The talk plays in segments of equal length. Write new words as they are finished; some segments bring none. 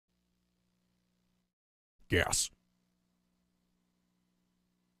Gas.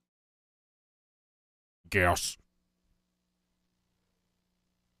 Gas.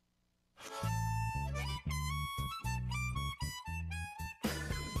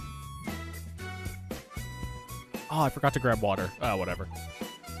 Oh, I forgot to grab water. Ah, whatever.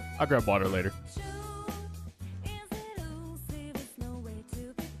 I'll grab water later.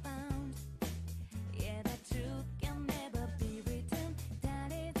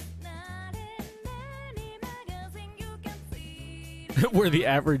 Where the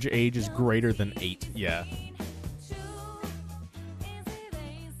average age is greater than 8. Yeah.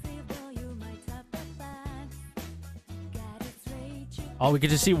 Oh, we get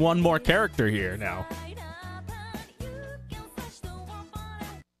to see one more character here now.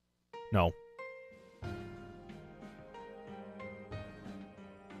 No.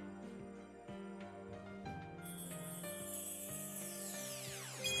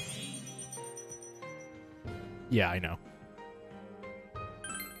 Yeah, I know.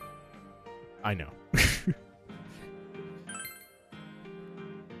 I know.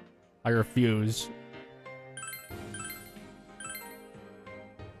 I refuse.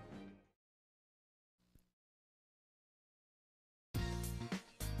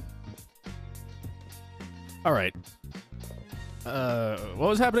 All right. What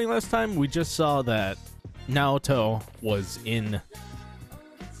was happening last time? We just saw that Naoto was in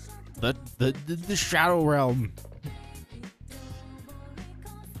the Shadow Realm.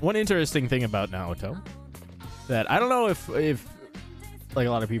 One interesting thing about Naoto that I don't know if like a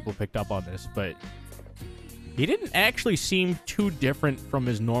lot of people picked up on this, but he didn't actually seem too different from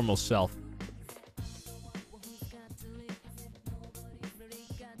his normal self.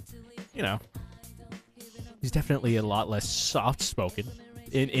 You know, he's definitely a lot less soft-spoken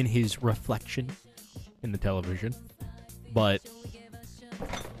in his reflection in the television. But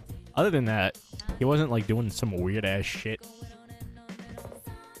other than that, he wasn't like doing some weird-ass shit.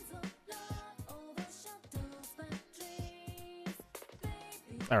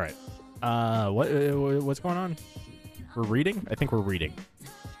 All right. What's going on? We're reading? I think we're reading.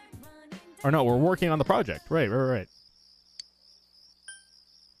 Or no, we're working on the project. Right.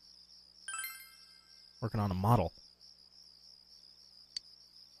 Working on a model.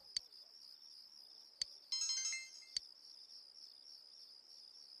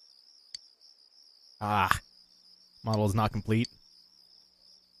 Ah. Model is not complete.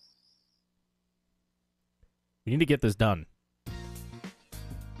 We need to get this done.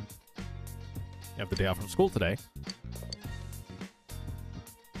 You have the day off from school today.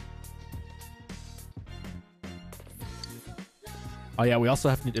 Oh yeah, we also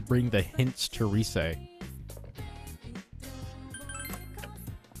have to bring the hints to Rise.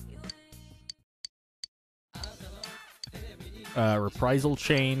 Reprisal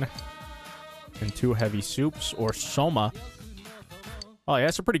chain and 2 heavy soups or Soma. Oh yeah,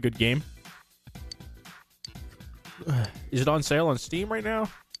 that's a pretty good game. Is it on sale on Steam right now?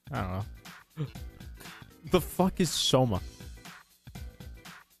 I don't know. The fuck is Soma?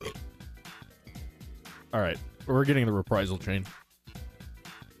 Alright, we're getting the reprisal chain.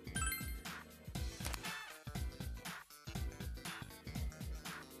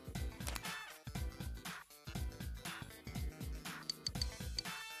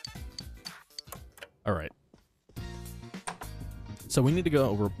 Alright. So we need to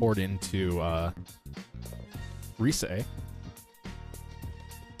go report into Rise.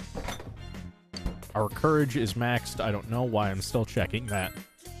 Our courage is maxed. I don't know why I'm still checking that.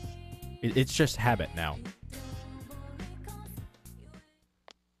 It's just habit now.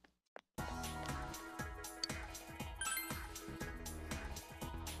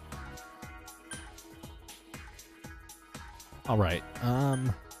 All right.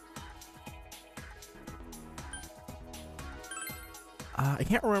 I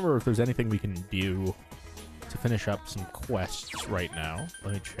can't remember if there's anything we can do to finish up some quests right now.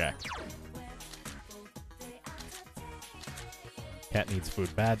 Let me check. Cat needs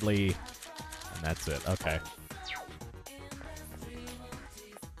food badly, and that's it. Okay.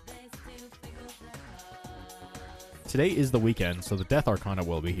 Today is the weekend, so the Death Arcana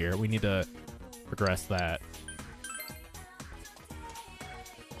will be here. We need to progress that.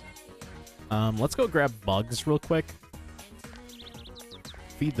 Let's go grab bugs real quick.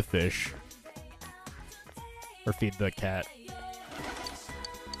 Feed the fish. Or feed the cat.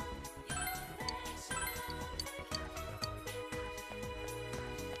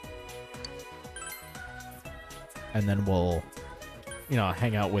 And then we'll, you know,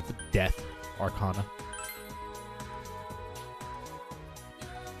 hang out with Death Arcana.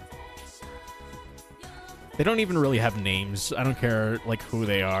 They don't even really have names. I don't care, like, who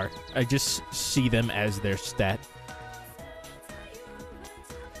they are. I just see them as their stat.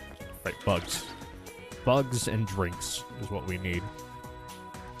 Right, bugs. Bugs and drinks is what we need.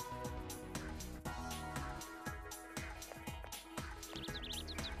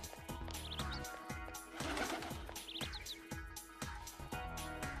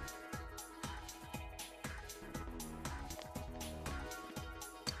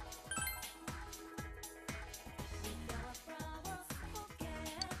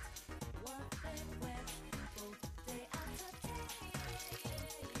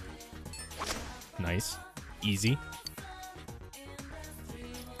 Nice. Easy.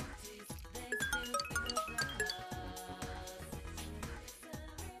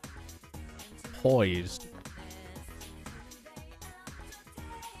 Poised.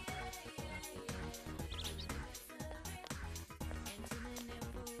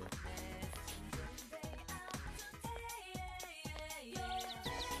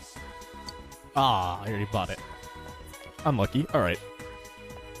 Ah, I already bought it. Unlucky. Alright.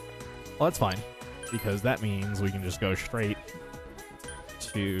 Well, that's fine. Because that means we can just go straight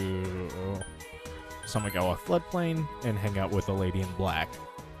to Samigawa Floodplain and hang out with the lady in black.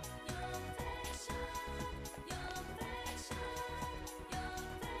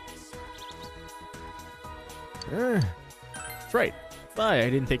 That's right. Bye, I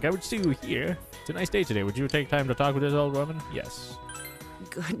didn't think I would see you here. It's a nice day today. Would you take time to talk with this old woman? Yes.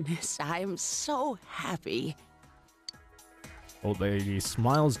 Goodness, I'm so happy. Old lady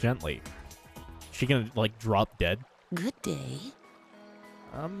smiles gently. She gonna, like, drop dead? Good day.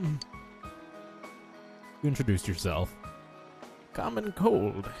 You introduced yourself.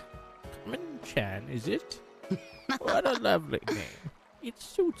 CommonCold. Common-chan, is it? What a lovely name. It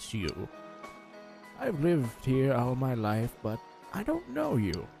suits you. I've lived here all my life, but I don't know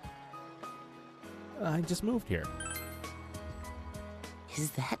you. I just moved here. Is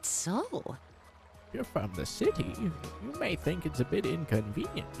that so? You're from the city. You may think it's a bit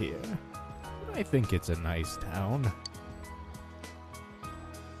inconvenient here. But I think it's a nice town.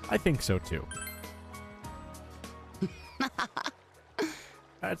 I think so too.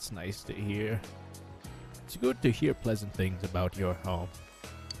 That's nice to hear. It's good to hear pleasant things about your home.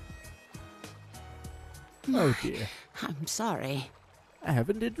 Oh dear. I'm sorry. I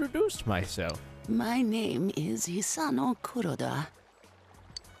haven't introduced myself. My name is Hisano Kuroda.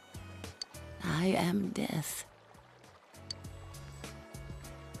 I am death.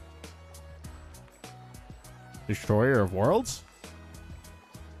 Destroyer of worlds?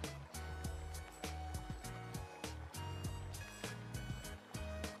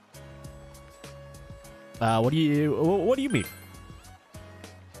 What do you mean?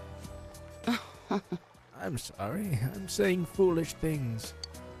 I'm sorry. I'm saying foolish things.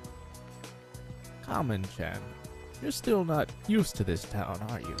 Common-chan, you're still not used to this town,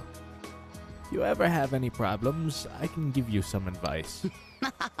 are you? If you ever have any problems, I can give you some advice.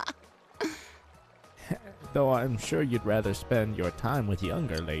 Though I'm sure you'd rather spend your time with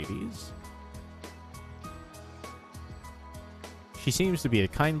younger ladies. She seems to be a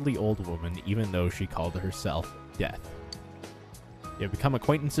kindly old woman, even though she called herself Death. You have become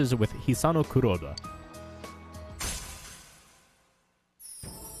acquaintances with Hisano Kuroda.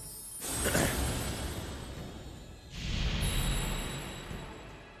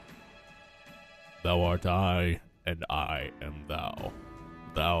 Thou art I, and I am thou.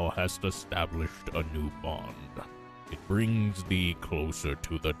 Thou hast established a new bond. It brings thee closer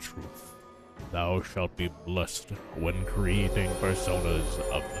to the truth. Thou shalt be blessed when creating personas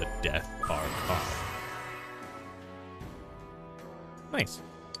of the Death Archon. Nice.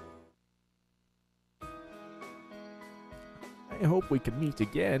 I hope we can meet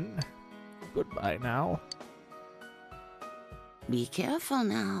again. Goodbye now. Be careful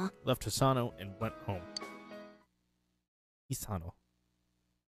now. Left Hisano and went home. Hisano.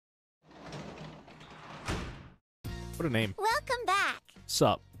 What a name. Welcome back.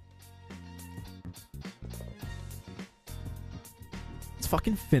 Sup? Let's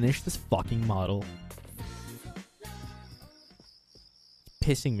fucking finish this fucking model. It's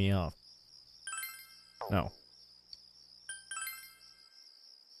pissing me off. No.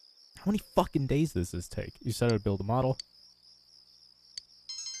 How many fucking days does this take? You said I'd build a model.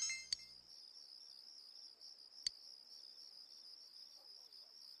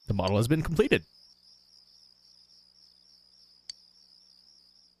 The model has been completed.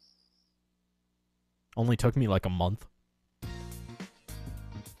 Only took me like a month.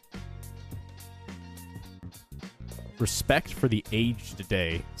 Respect for the aged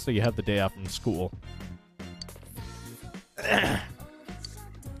day. So you have the day off from school.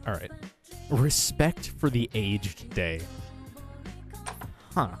 Alright. Respect for the aged day.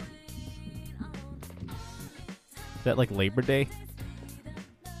 Huh. Is that like Labor Day?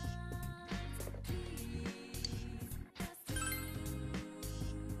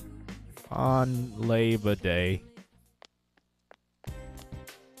 On Labor Day.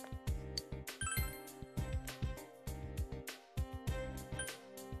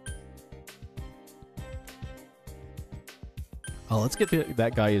 Oh, let's get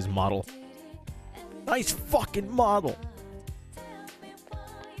that guy his model. Nice fucking model.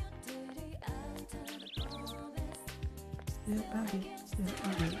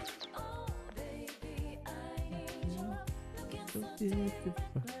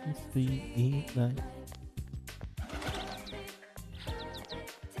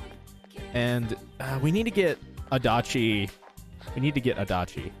 And we need to get Adachi. We need to get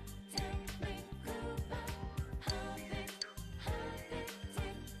Adachi.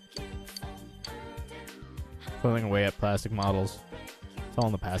 Pulling away at plastic models. It's all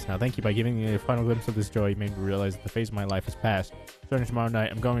in the past now. Thank you. By giving me a final glimpse of this joy, you made me realize that the phase of my life has passed. Starting tomorrow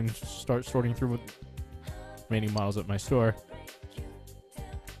night, I'm going to start sorting through remaining models at my store.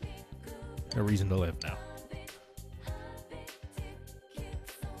 No reason to live now.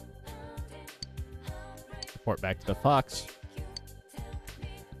 Report back to the Fox.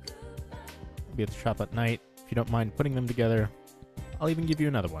 I'll be at the shop at night. If you don't mind putting them together, I'll even give you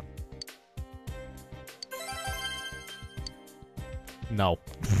another one. No.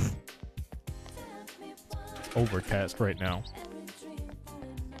 It's overcast right now.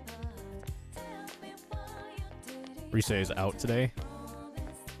 Rise is out today.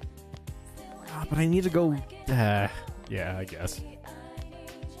 But I need to go... yeah, I guess.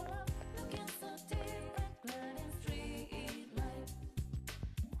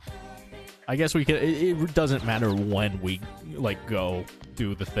 I guess we could... It doesn't matter when we, like, go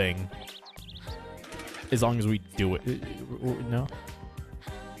do the thing. As long as we do it. No?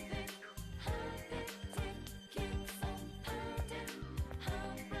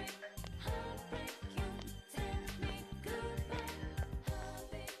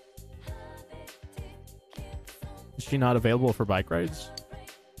 Is she not available for bike rides?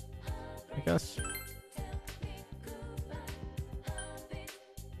 I guess.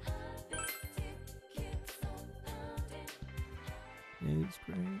 It's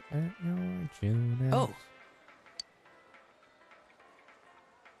great at your Junes. Oh.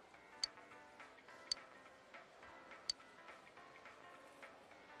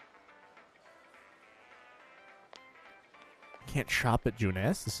 Can't shop at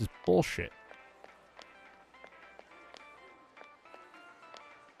Junes? This is bullshit.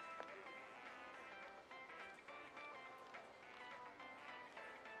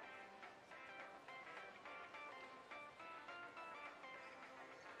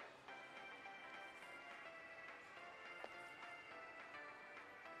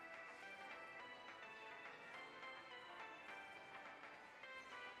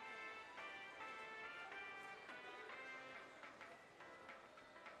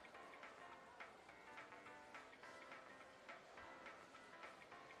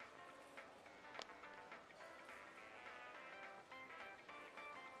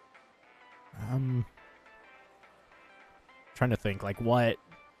 Trying to think, like, what?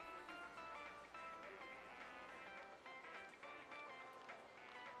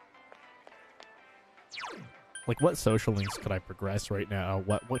 Like, what social links could I progress right now?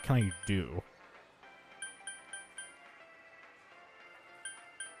 What can I do?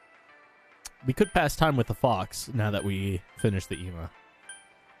 We could pass time with the Fox now that we finish the EMA.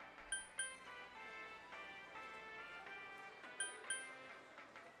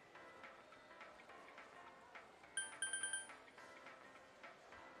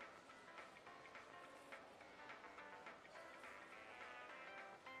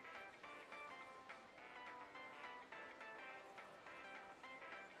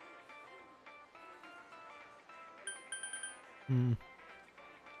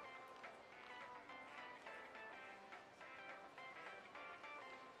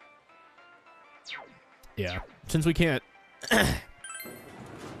 Yeah, since we can't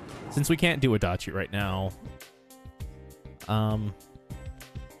do Adachi right now,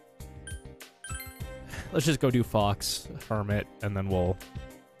 let's just go do Fox, Hermit, and then we'll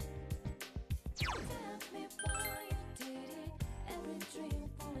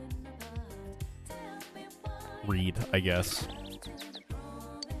read, I guess.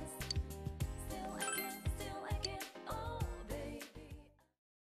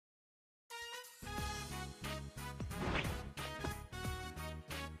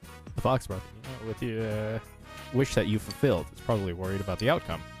 The Fox broken, with you wish that you fulfilled. It's probably worried about the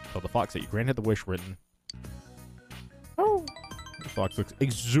outcome. Told the fox that you granted the wish written. Oh. The fox looks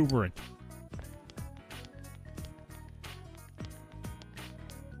exuberant.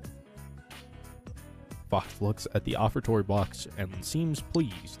 Fox looks at the offertory box and seems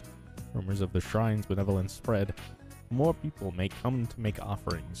pleased. Rumors of the shrine's benevolence spread. More people may come to make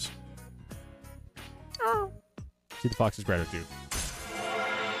offerings. Oh. See the fox's gratitude.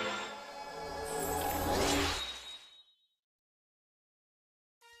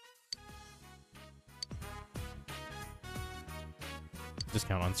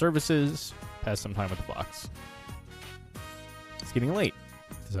 Discount on services. Pass some time with the fox. It's getting late.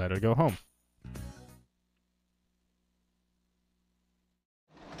 Decided to go home.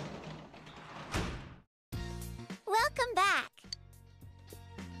 Welcome back.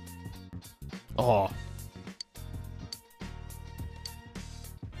 Oh.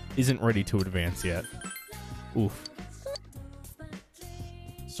 Isn't ready to advance yet. Oof.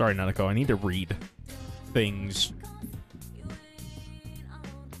 Sorry, Nanako. I need to read things.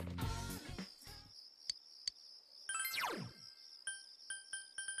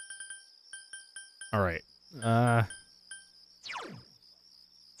 All right.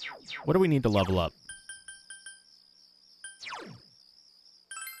 What do we need to level up?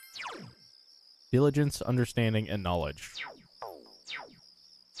 Diligence, understanding, and knowledge.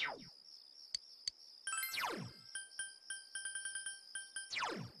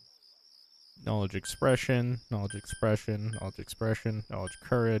 Knowledge expression, knowledge expression, knowledge expression, knowledge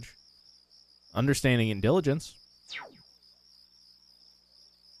courage. Understanding and diligence.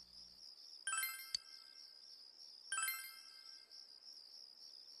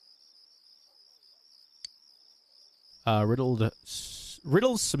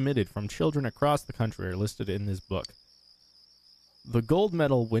 Riddles submitted from children across the country are listed in this book. The gold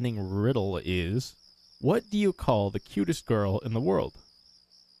medal winning riddle is, what do you call the cutest girl in the world?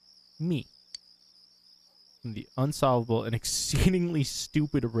 Me. And the unsolvable and exceedingly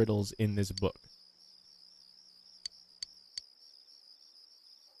stupid riddles in this book.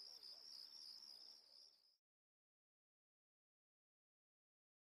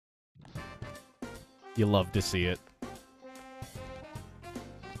 You love to see it.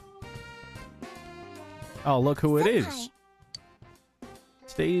 Oh, look who it is.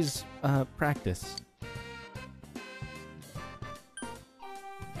 Today's practice.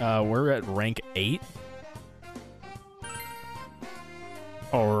 We're at rank 8.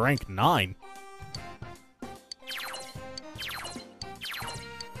 Oh, rank 9.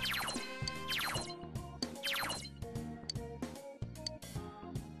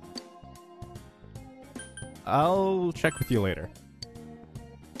 I'll check with you later.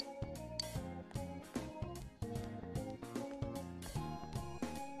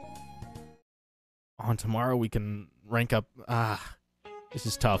 On tomorrow we can rank up. This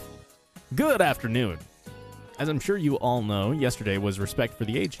is tough. Good afternoon. As I'm sure you all know, yesterday was Respect for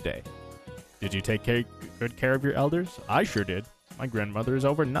the Aged Day. Did you take good care of your elders? I sure did. My grandmother is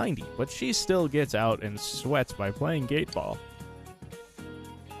over 90, but she still gets out and sweats by playing gate ball.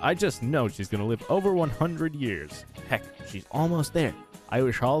 I just know she's gonna live over 100 years. Heck, she's almost there. I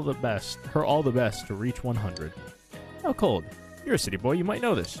wish her all the best to reach 100. Oh, Cold, you're a city boy, you might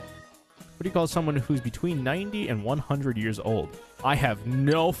know this. What do you call someone who's between 90 and 100 years old? I have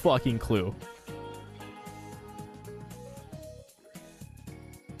no fucking clue.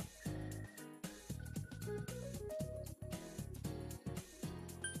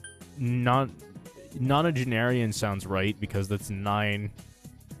 Nonagenarian sounds right because that's 9.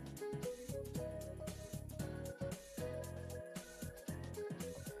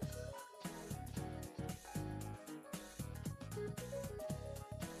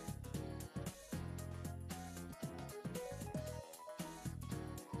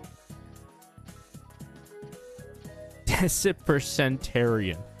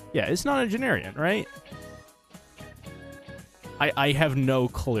 Decipercentarian. Yeah, it's nonagenarian, right? I have no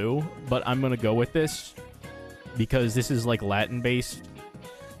clue, but I'm gonna go with this because this is like Latin based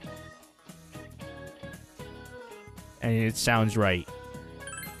and it sounds right.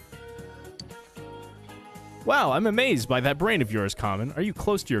 Wow, I'm amazed by that brain of yours, Common. Are you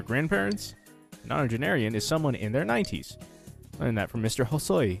close to your grandparents? Nonagenarian is someone in their 90s. Learned that from Mr.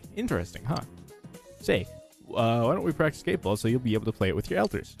 Hosoi. Interesting, huh? Say, why don't we practice skateball so you'll be able to play it with your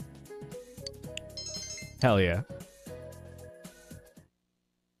elders? Hell yeah.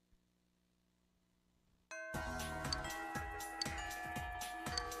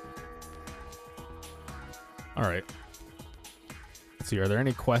 Alright. Let's see, are there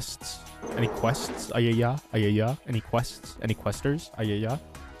any quests? Any quests? Ayaya? Ayaya? Any quests? Any questers? Ayaya?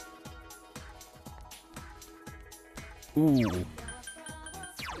 Ooh.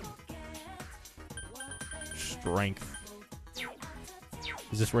 strength.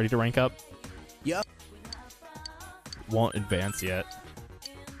 Is this ready to rank up? Yep. Won't advance yet.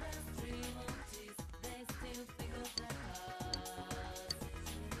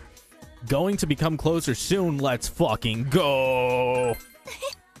 Going to become closer soon. Let's fucking go.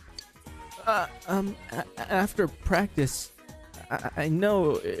 After practice, I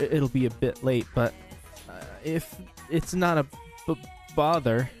know it'll be a bit late, but if it's not a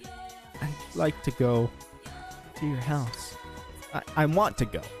bother, I'd like to go to your house. I want to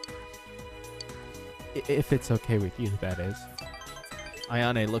go. If it's okay with you, that is.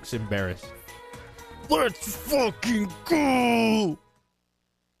 Ayane looks embarrassed. Let's fucking go!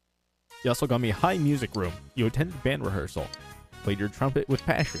 You also got me a high music room. You attended band rehearsal. Played your trumpet with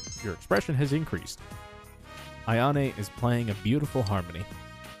passion. Your expression has increased. Ayane is playing a beautiful harmony.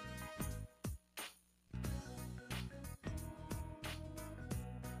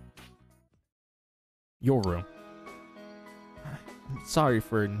 Your room. I'm sorry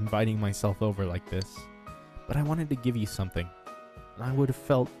for inviting myself over like this, but I wanted to give you something. I would have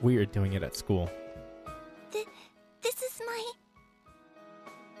felt weird doing it at school. This is my...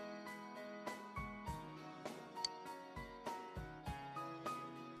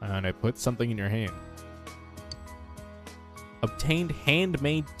 And I put something in your hand. Obtained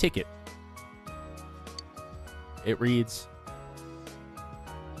handmade ticket. It reads,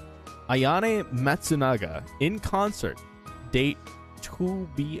 Ayane Matsunaga in concert. Date to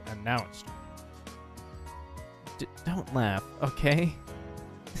be announced. Don't laugh, okay?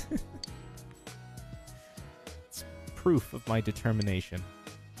 It's proof of my determination.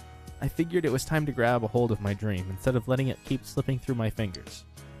 I figured it was time to grab a hold of my dream instead of letting it keep slipping through my fingers.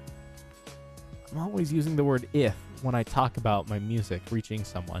 I'm always using the word if when I talk about my music reaching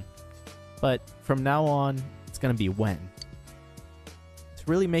someone. But from now on, it's gonna be when. To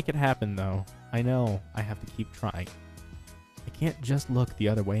really make it happen, though, I know I have to keep trying. I can't just look the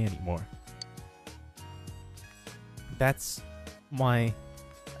other way anymore. That's why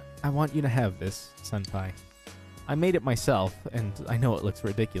I want you to have this, senpai. I made it myself, and I know it looks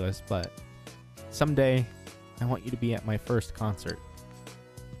ridiculous, but someday I want you to be at my first concert.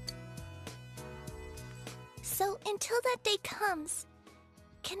 So until that day comes,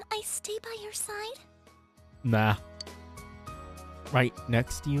 can I stay by your side? Nah. Right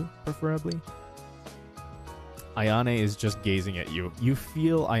next to you, preferably. Ayane is just gazing at you. You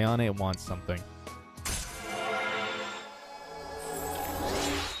feel Ayane wants something.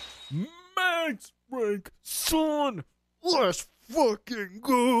 Max rank, son! Let's fucking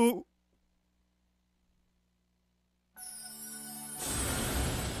go!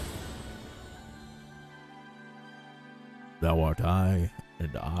 Thou art I,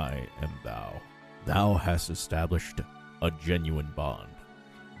 and I am thou. Thou hast established a genuine bond.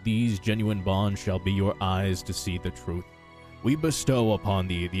 These genuine bonds shall be your eyes to see the truth. We bestow upon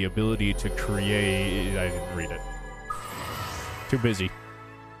thee the ability to create... I didn't read it. Too busy.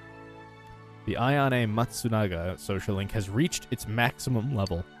 The Ayane Matsunaga social link has reached its maximum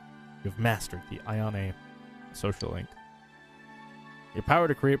level. You've mastered the Ayane social link. Your power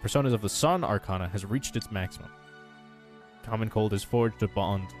to create personas of the Sun Arcana has reached its maximum. CommonCold has forged a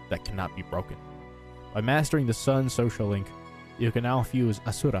bond that cannot be broken. By mastering the Sun social link, you can now fuse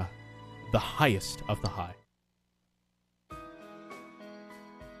Asura, the highest of the high.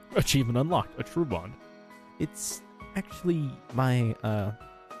 Achievement unlocked, a true bond. It's actually my,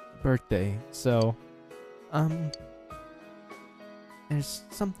 birthday, so, there's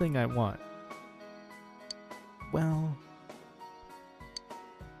something I want. Well,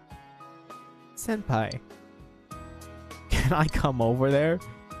 senpai, can I come over there?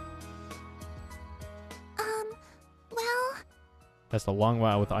 Well... That's a long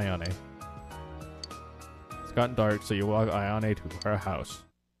while with Ayane. It's gotten dark, so you walk Ayane to her house.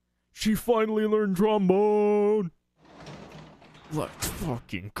 She finally learned trombone! Let's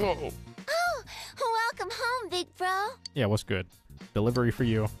fucking go! Oh, welcome home, big bro. Yeah, what's good? Delivery for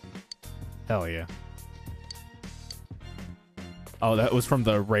you. Hell yeah. Oh, that was from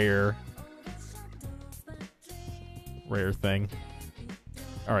the rare thing.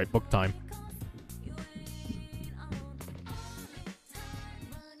 Alright, book time.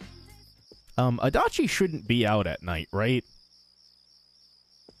 Adachi shouldn't be out at night, right?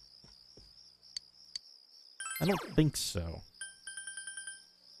 I don't think so.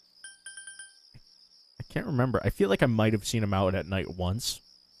 I can't remember. I feel like I might have seen him out at night once.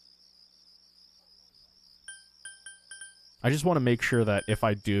 I just want to make sure that if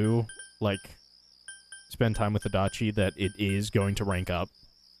I do, like, spend time with Adachi, that it is going to rank up.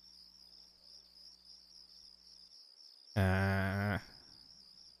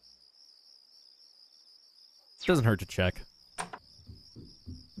 Doesn't hurt to check.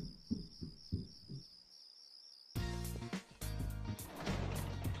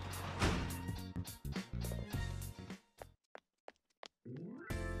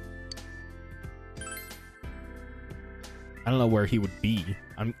 I don't know where he would be.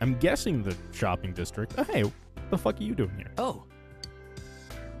 I'm guessing the shopping district. Oh, hey, what the fuck are you doing here? Oh,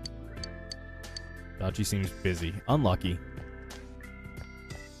 Dodgy seems busy. Unlucky.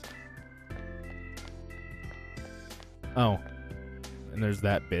 Oh. And there's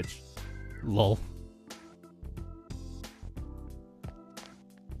that bitch. Lol.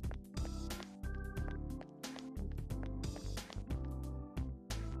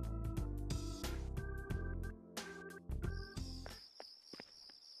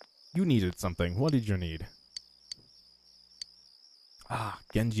 You needed something. What did you need? Ah,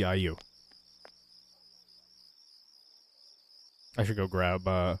 Genji Ayu. I should go grab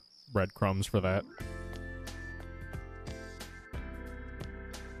breadcrumbs for that.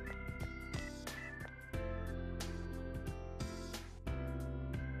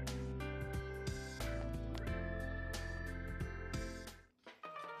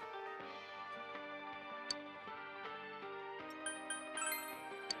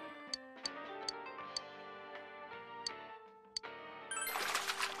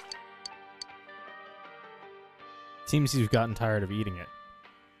 Seems he's gotten tired of eating it.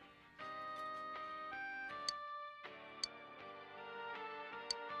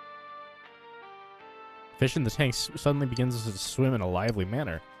 Fish in the tank suddenly begins to swim in a lively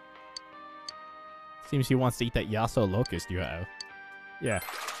manner. Seems he wants to eat that Yaso locust you have. Yeah.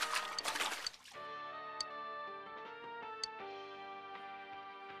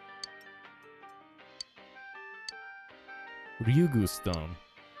 Ryugu stone.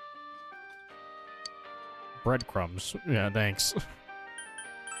 Breadcrumbs. Yeah, thanks.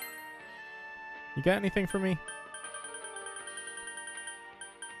 You got anything for me?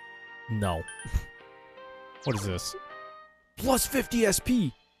 No. What is this? Plus 50 SP!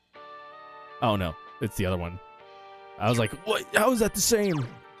 Oh no, it's the other one. I was like, what? How is that the same?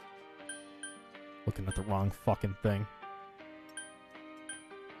 Looking at the wrong fucking thing.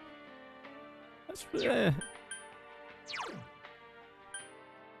 That's...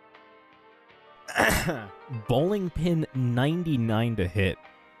 Bowling pin 99 to hit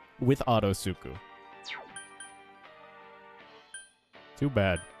with Autosuku. Too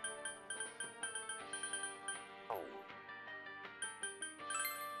bad.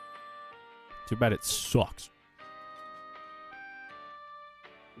 Too bad it sucks.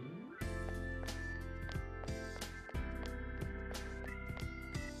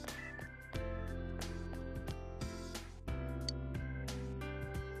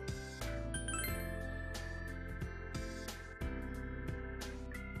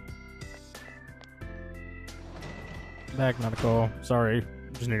 Back, Nanako. Sorry.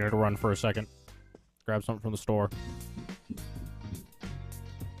 Just needed to run for a second. Grab something from the store.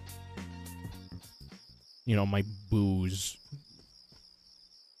 You know, my booze.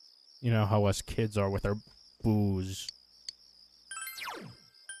 You know how us kids are with our booze.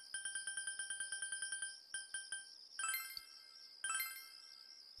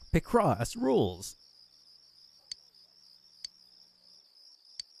 Picross rules.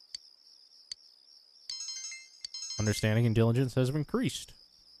 Understanding and diligence has increased.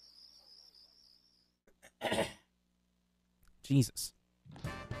 Jesus.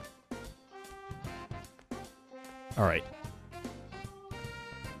 All right.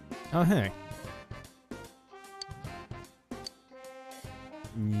 Oh, hey.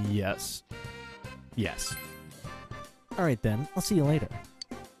 Yes. Yes. All right, then. I'll see you later.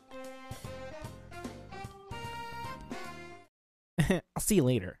 I'll see you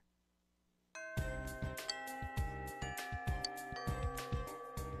later.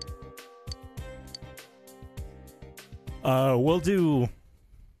 We'll do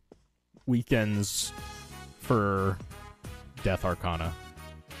weekends for Death Arcana.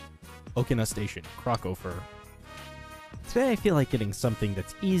 Okina Station, Crockofer. Today I feel like getting something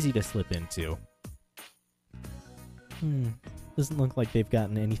that's easy to slip into. Doesn't look like they've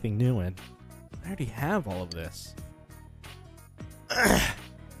gotten anything new in. I already have all of this.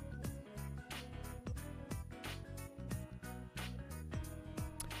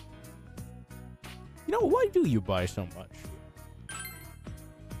 You know, why do you buy so much?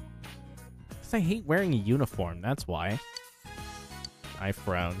 Because I hate wearing a uniform, that's why. I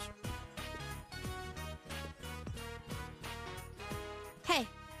frowned. Hey,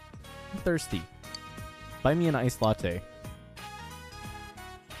 I'm thirsty. Buy me an iced latte.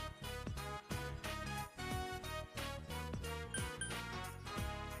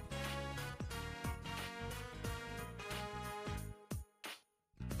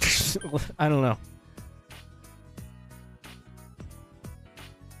 I don't know.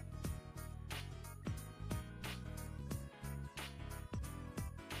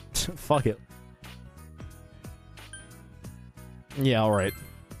 Fuck it. Yeah, alright.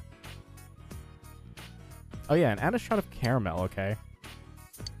 Oh yeah, and add a shot of caramel, okay?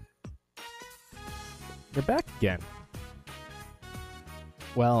 You're back again.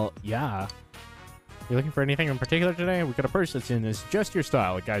 Well, yeah. You looking for anything in particular today? We got a purse that's in is just your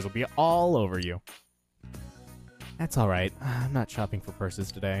style. The guys will be all over you. That's alright. I'm not shopping for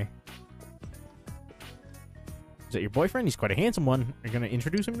purses today. Is that your boyfriend? He's quite a handsome one. Are you gonna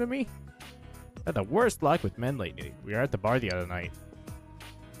introduce him to me? Had the worst luck with men lately. We were at the bar the other night.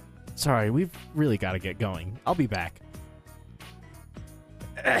 Sorry, we've really got to get going. I'll be back.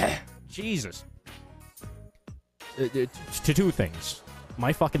 Jesus. To two things.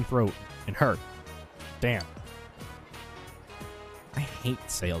 My fucking throat and her. Damn. I hate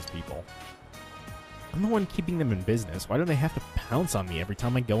salespeople. I'm the one keeping them in business. Why do they have to pounce on me every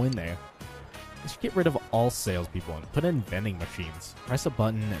time I go in there? I should get rid of all salespeople and put in vending machines. Press a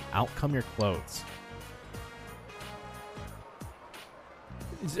button and out come your clothes.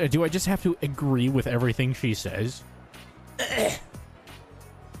 Do I just have to agree with everything she says?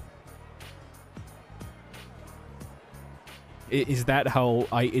 Is that how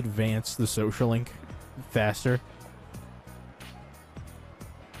I advance the social link faster?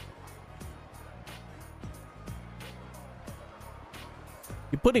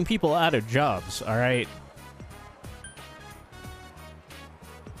 You're putting people out of jobs, alright?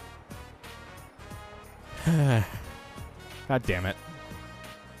 God damn it.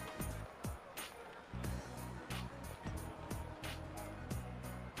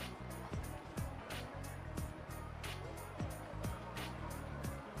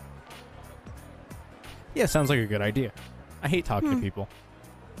 Yeah, sounds like a good idea. I hate talking to people.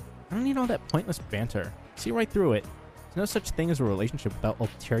 I don't need all that pointless banter. See right through it. There's no such thing as a relationship without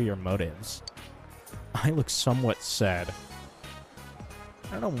ulterior motives. I look somewhat sad.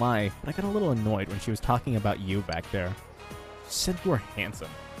 I don't know why, but I got a little annoyed when she was talking about you back there. She said you were handsome.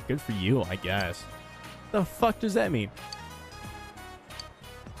 Good for you, I guess. The fuck does that mean?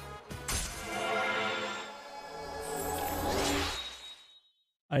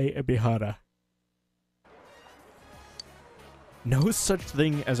 I Ebihara. No such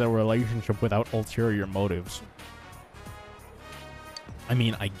thing as a relationship without ulterior motives. I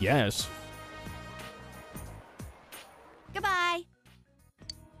mean, I guess. Goodbye.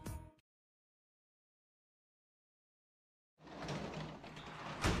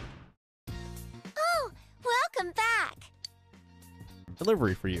 Oh, welcome back.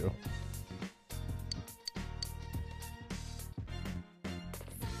 Delivery for you.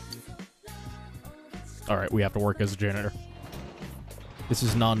 Alright, we have to work as a janitor. This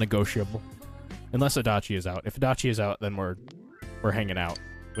is non-negotiable. Unless Adachi is out. If Adachi is out, then we're hanging out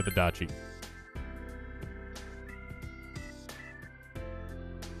with Adachi.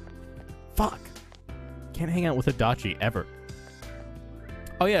 Fuck. Can't hang out with Adachi ever.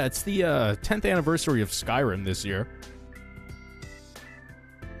 Oh yeah, it's the 10th anniversary of Skyrim this year.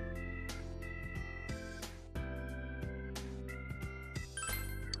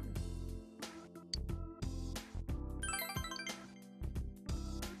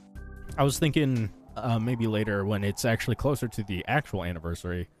 I was thinking maybe later when it's actually closer to the actual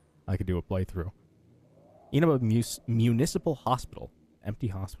anniversary, I could do a playthrough. You know, a municipal hospital. Empty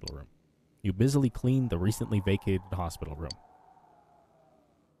hospital room. You busily clean the recently vacated hospital room.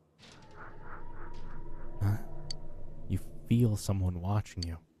 Huh? You feel someone watching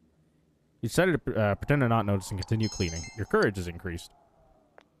you. You decided to pretend to not notice and continue cleaning. Your courage is increased.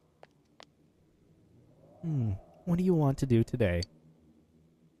 What do you want to do today?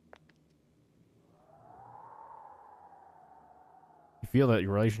 You feel that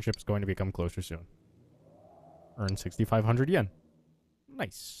your relationship is going to become closer soon. Earn 6,500 yen.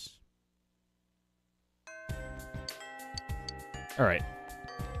 Nice. All right.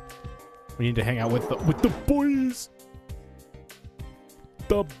 We need to hang out with the boys.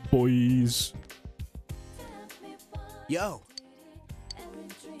 The boys. Yo.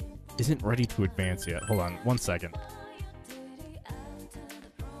 Isn't ready to advance yet. Hold on 1 second.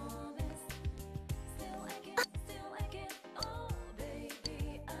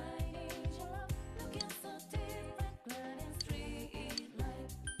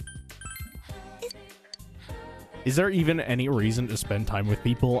 Is there even any reason to spend time with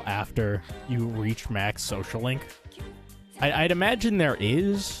people after you reach max social link? I'd imagine there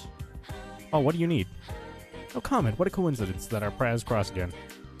is. Oh, what do you need? Oh, comment. What a coincidence that our paths cross again.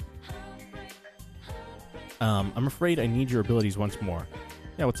 I'm afraid I need your abilities once more.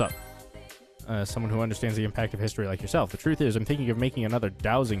 Yeah, what's up? Someone who understands the impact of history like yourself. The truth is, I'm thinking of making another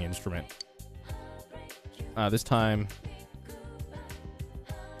dowsing instrument. This time,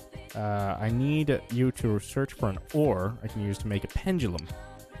 I need you to search for an ore I can use to make a pendulum.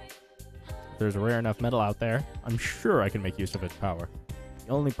 If there's a rare enough metal out there, I'm sure I can make use of its power.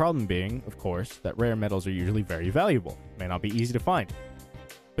 The only problem being, of course, that rare metals are usually very valuable. May not be easy to find.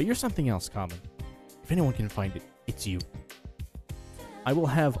 But you're something else, Common. If anyone can find it, it's you. I will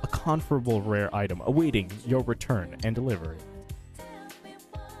have a conferable rare item awaiting your return and delivery.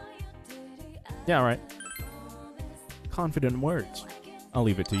 Yeah, all right. Confident words. I'll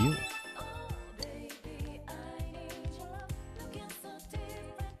leave it to you.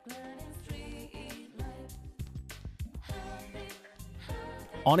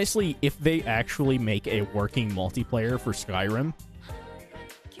 Honestly, if they actually make a working multiplayer for Skyrim,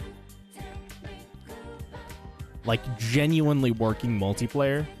 like genuinely working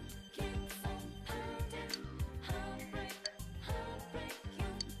multiplayer,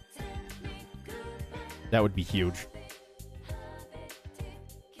 that would be huge.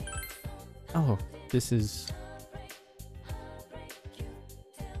 Oh, this is...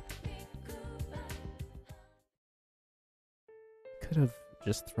 Could have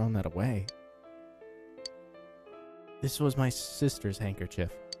just thrown that away. This was my sister's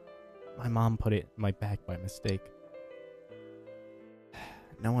handkerchief. My mom put it in my bag by mistake.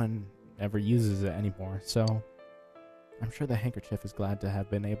 No one ever uses it anymore, so I'm sure the handkerchief is glad to have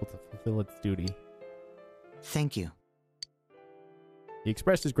been able to fulfill its duty. Thank you. He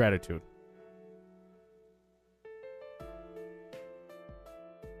expressed his gratitude.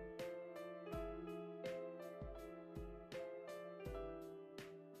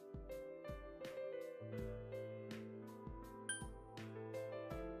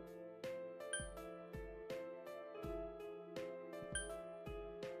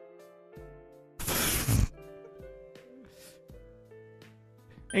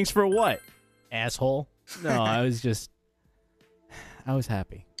 Thanks for what, asshole? No, I was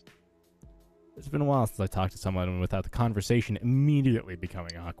happy. It's been a while since I talked to someone without the conversation immediately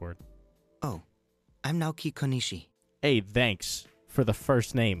becoming awkward. Oh, I'm Naoki Konishi. Hey, thanks for the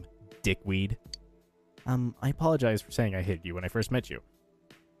first name, dickweed. I apologize for saying I hit you when I first met you.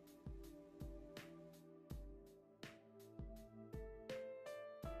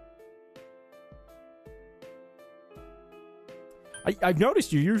 I've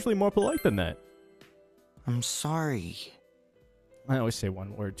noticed you're usually more polite than that. I'm sorry. I always say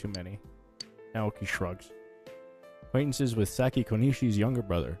one word too many. Naoki shrugs. Acquaintances with Saki Konishi's younger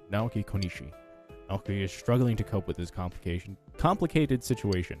brother, Naoki Konishi. Naoki is struggling to cope with his complicated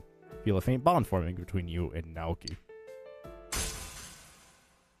situation. Feel a faint bond forming between you and Naoki.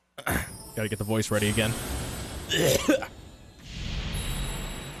 Gotta get the voice ready again.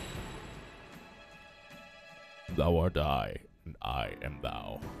 Thou art I, and I am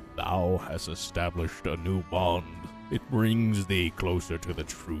thou. Thou hast established a new bond. It brings thee closer to the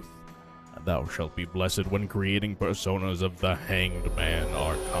truth. And thou shalt be blessed when creating personas of the Hanged Man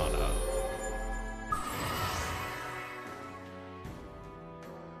Arcana.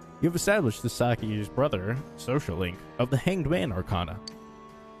 You have established the Saki's brother social link of the Hanged Man Arcana.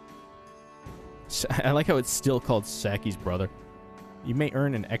 I like how it's still called Saki's brother. You may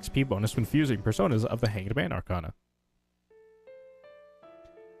earn an XP bonus when fusing personas of the Hanged Man Arcana.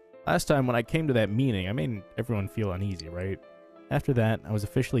 Last time when I came to that meeting, I made everyone feel uneasy, right? After that, I was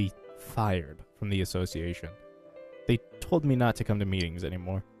officially fired from the association. They told me not to come to meetings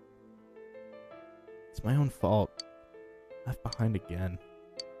anymore. It's my own fault. Left behind again.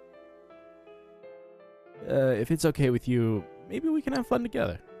 If it's okay with you, maybe we can have fun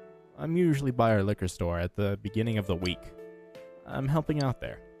together. I'm usually by our liquor store at the beginning of the week. I'm helping out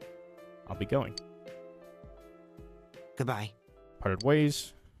there. I'll be going. Goodbye. Parted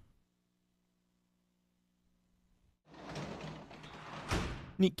ways.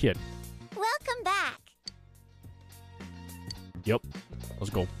 Neat kid. Welcome back. Yep. Let's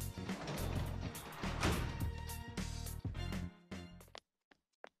go.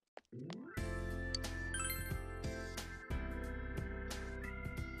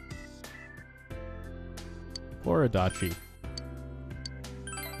 Floridachi.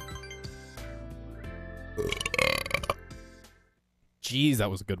 Jeez, that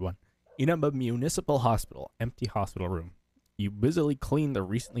was a good one. In a municipal hospital, empty hospital room. You busily clean the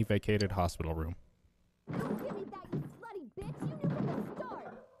recently vacated hospital room. Give me that, you slutty bitch! You knew from the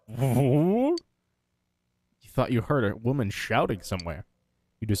start! You thought you heard a woman shouting somewhere.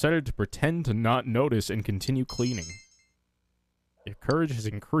 You decided to pretend to not notice and continue cleaning. Your courage has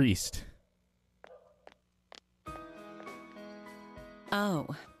increased. Oh,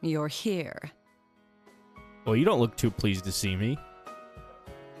 you're here. Well, you don't look too pleased to see me.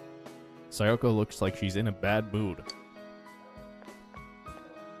 Sayoko looks like she's in a bad mood.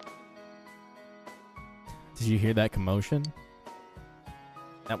 Did you hear that commotion?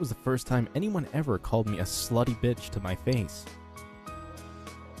 That was the first time anyone ever called me a slutty bitch to my face.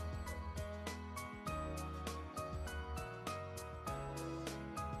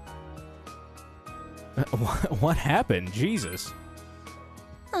 What happened? Jesus.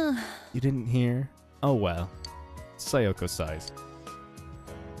 You didn't hear? Oh well. Sayoko sighs.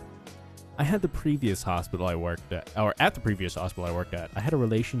 I had the previous hospital I worked at, or at the previous hospital I worked at, I had a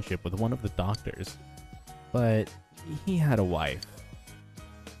relationship with one of the doctors. But he had a wife.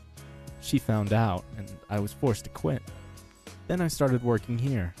 She found out, and I was forced to quit. Then I started working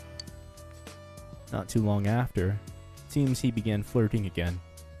here. Not too long after, it seems he began flirting again.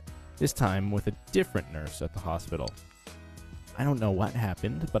 This time with a different nurse at the hospital. I don't know what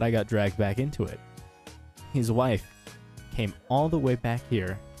happened, but I got dragged back into it. His wife came all the way back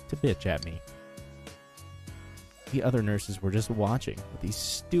here to bitch at me. The other nurses were just watching with these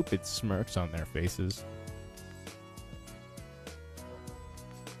stupid smirks on their faces.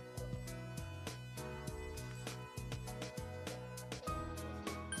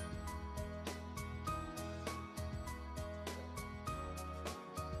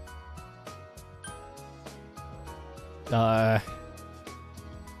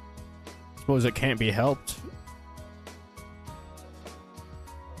 Suppose it can't be helped.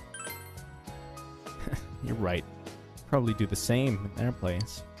 You're right. Probably do the same in their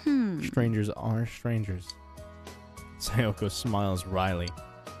place. Strangers are strangers. Sayoko smiles wryly.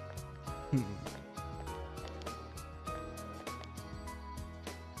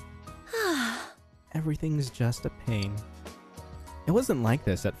 Everything's just a pain. It wasn't like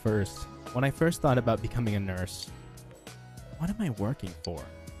this at first. When I first thought about becoming a nurse, what am I working for?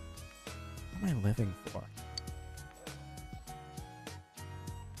 What am I living for?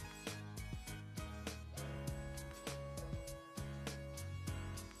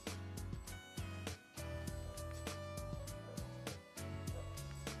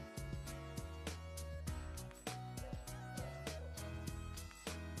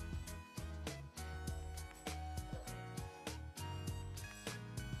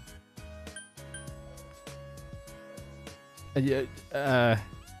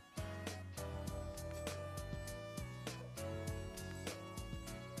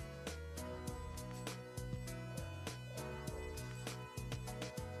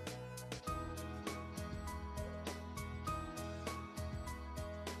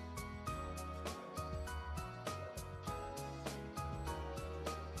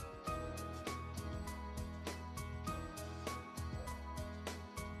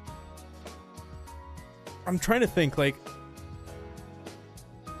 I'm trying to think, like,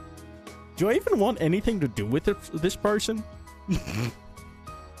 do I even want anything to do with this person?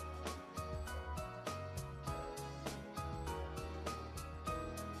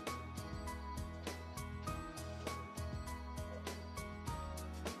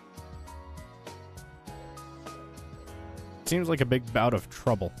 Seems like a big bout of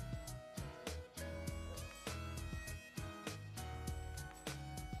trouble.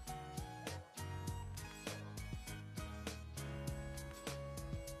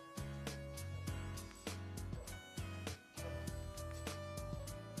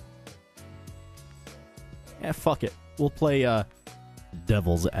 Yeah, fuck it. We'll play,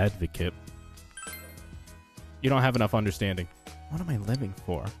 Devil's Advocate. You don't have enough understanding. What am I living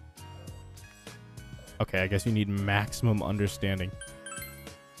for? Okay, I guess you need maximum understanding.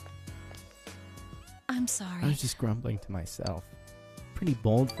 I'm sorry. I was just grumbling to myself. Pretty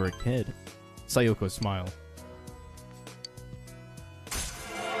bold for a kid. Sayoko smiled.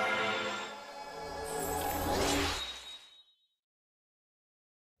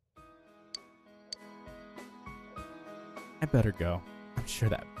 I better go. I'm sure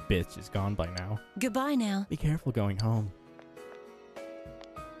that bitch is gone by now. Goodbye now. Be careful going home.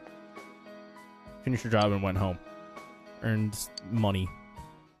 Finished your job and went home. Earned money.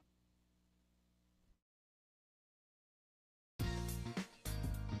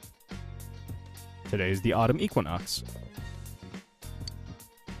 Today's the autumn equinox.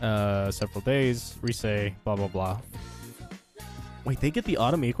 Several days, Risei, blah blah blah. Wait, they get the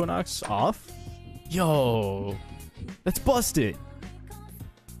autumn equinox off? Yo, that's busted.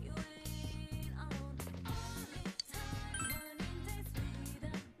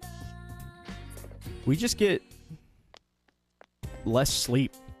 We just get less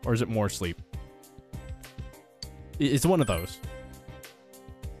sleep, or is it more sleep? It's one of those.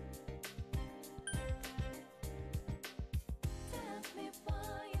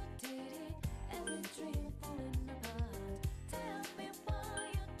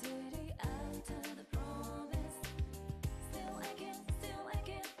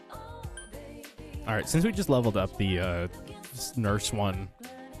 Alright, since we just leveled up the nurse one.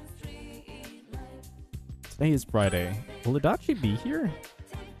 Today is Friday. Will Adachi be here?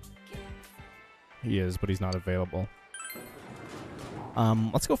 He is, but he's not available.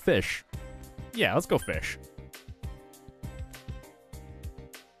 Let's go fish. Yeah, let's go fish.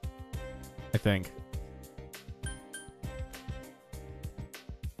 I think.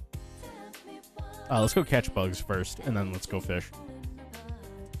 Let's go catch bugs first, and then let's go fish.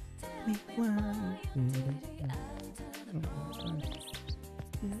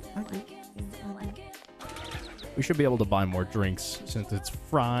 We should be able to buy more drinks since it's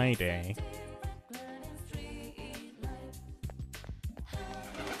Friday.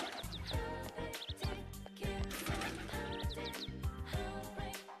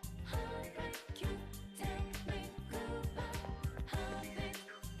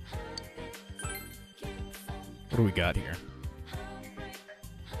 What do we got here?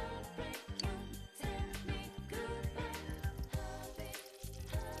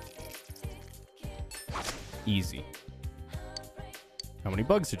 Easy. How many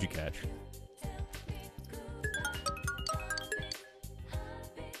bugs did you catch?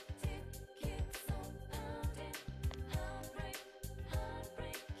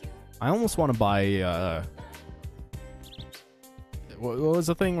 I almost want to buy, what was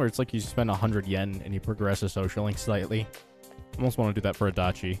the thing where it's like you spend 100 yen and you progress a social link slightly? I almost want to do that for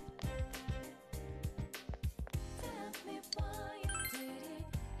Adachi.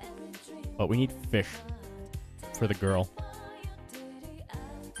 But we need fish for the girl.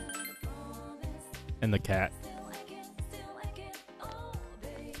 And the cat.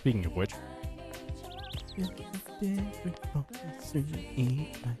 Speaking of which.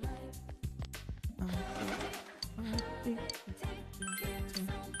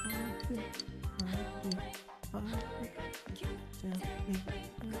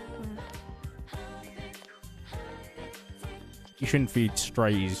 You shouldn't feed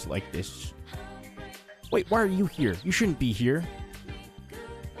strays like this. Wait, why are you here? You shouldn't be here.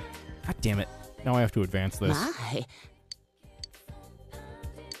 God damn it. Now I have to advance this. My.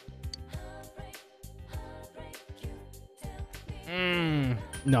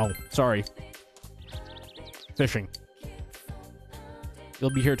 No, sorry. Fishing.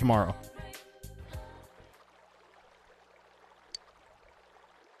 You'll be here tomorrow.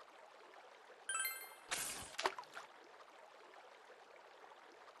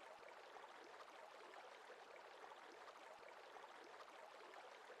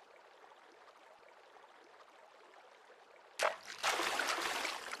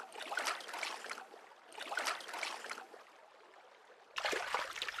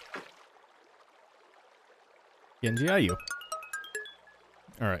 Genji Ayu.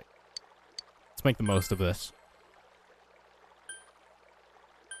 Alright. Let's make the most of this.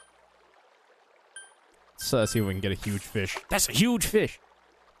 Let's see if we can get a huge fish. That's a huge fish!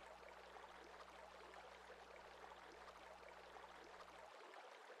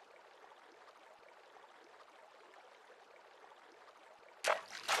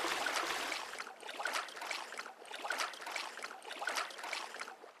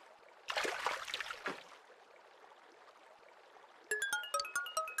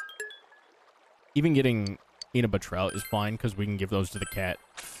 Even getting Inaba trout is fine, because we can give those to the cat.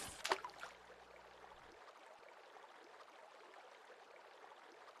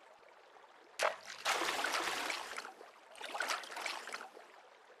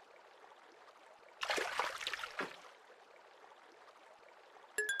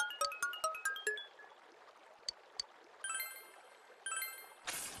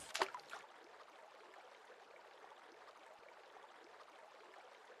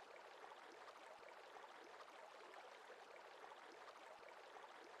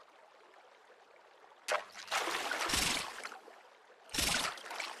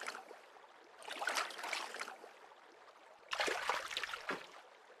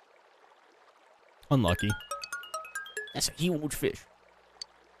 Unlucky. That's a huge fish.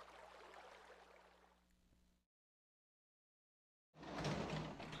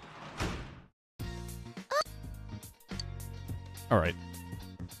 Alright.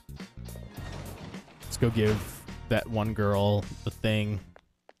 Let's go give that one girl the thing.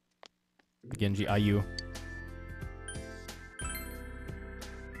 The Genji Ayu.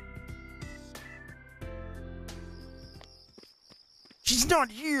 She's not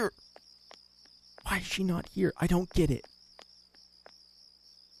here! Why is she not here? I don't get it.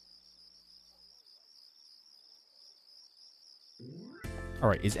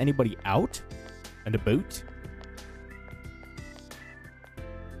 Alright, is anybody out and about?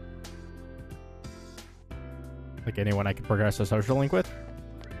 Like anyone I could progress a social link with?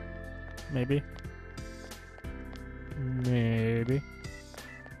 Maybe. Maybe.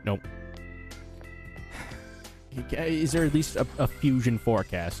 Nope. Is there at least a fusion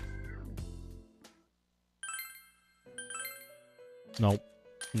forecast? Nope.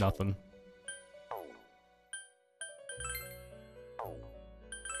 Nothing.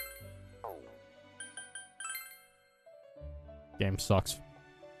 Game sucks.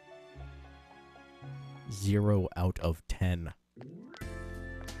 0 out of 10.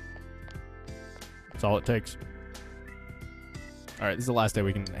 That's all it takes. Alright, this is the last day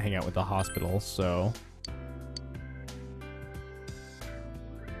we can hang out with the hospital, so...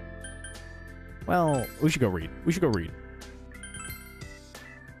 Well, we should go read. We should go read.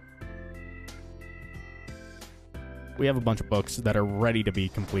 We have a bunch of books that are ready to be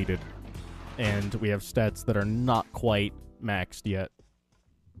completed. And we have stats that are not quite maxed yet.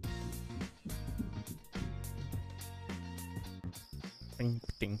 Ding,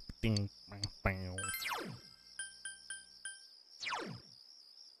 ding, ding, bang, bang.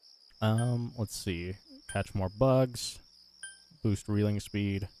 Let's see. Catch more bugs. Boost reeling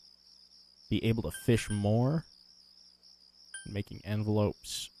speed. Be able to fish more. Making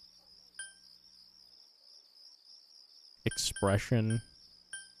envelopes. Expression.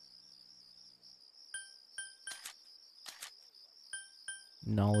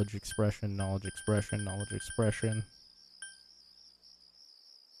 Knowledge expression, knowledge expression, knowledge expression.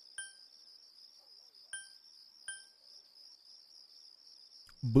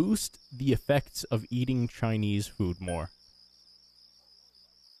 Boost the effects of eating Chinese food more.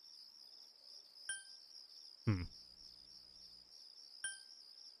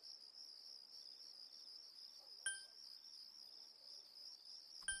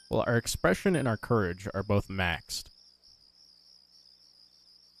 Well, our expression and our courage are both maxed.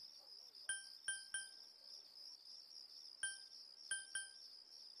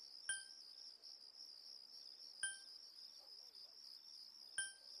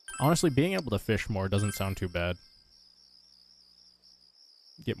 Honestly, being able to fish more doesn't sound too bad.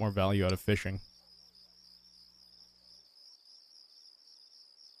 Get more value out of fishing.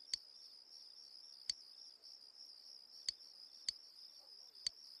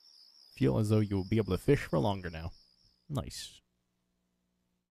 Feel as though you will be able to fish for longer now. Nice.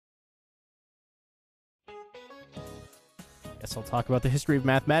 Guess I'll talk about the history of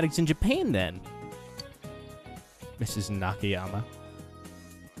mathematics in Japan then. Mrs. Nakayama.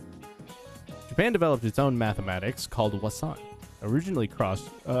 Japan developed its own mathematics called Wasan, that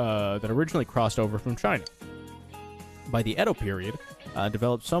originally crossed over from China. By the Edo period,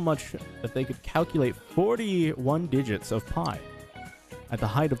 developed so much that they could calculate 41 digits of pi. At the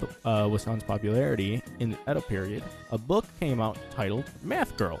height of Wasan's popularity in the Edo period, a book came out titled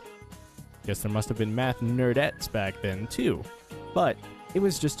Math Girl. Guess there must have been math nerdettes back then too, but it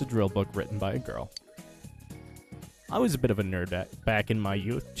was just a drill book written by a girl. I was a bit of a nerdette back in my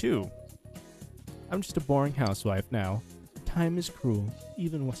youth too. I'm just a boring housewife now. Time is cruel.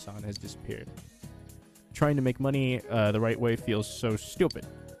 Even Wasan has disappeared. Trying to make money the right way feels so stupid.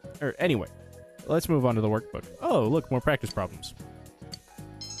 Anyway, let's move on to the workbook. Oh, look, more practice problems.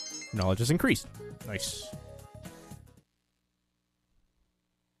 Knowledge has increased. Nice.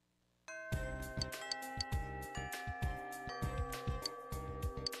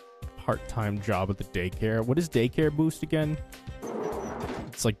 Part-time job at the daycare. What is daycare boost again?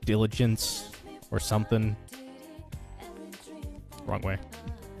 It's like diligence or something. Wrong way.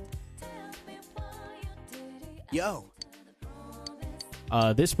 Yo.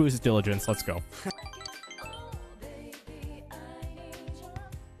 This boosts diligence. Let's go.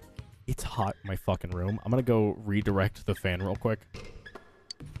 It's hot in my fucking room. I'm gonna go redirect the fan real quick.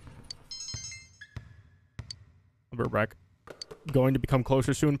 I'll be right back. Going to become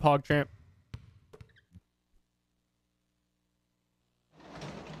closer soon, PogChamp.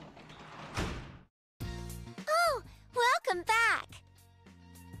 Oh, welcome back.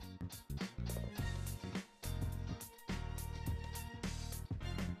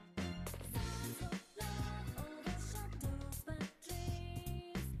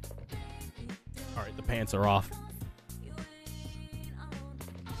 Alright, the pants are off.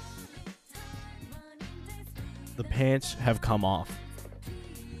 The pants have come off.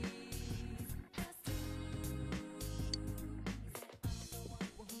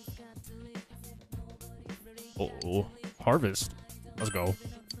 Oh, harvest. Let's go.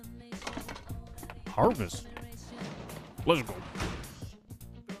 Harvest. Let's go.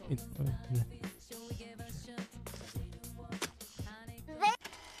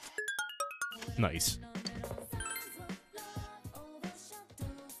 Nice.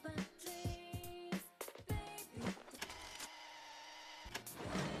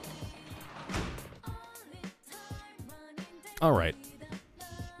 All right.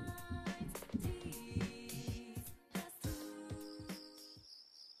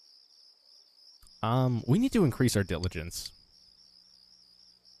 We need to increase our diligence.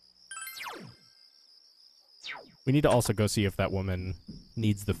 We need to also go see if that woman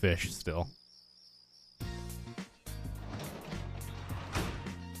needs the fish still.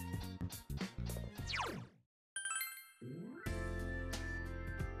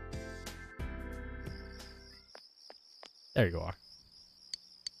 There you are.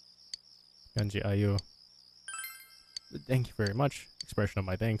 Ganji Ayu. Thank you very much. Expression of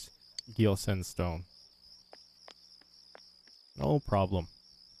my thanks. Gil sends stone. No problem.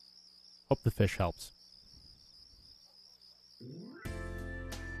 Hope the fish helps.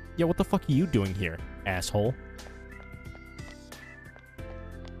 Yeah, what the fuck are you doing here, asshole?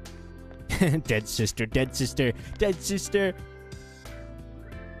 Dead sister, dead sister, dead sister!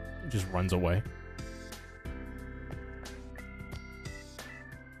 Just runs away.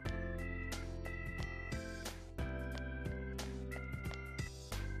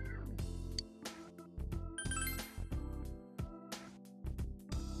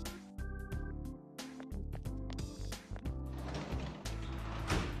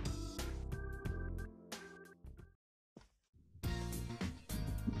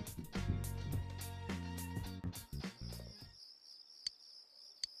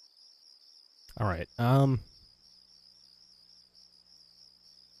 Alright,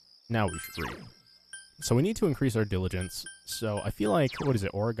 now we should read. So we need to increase our diligence. So I feel like, what is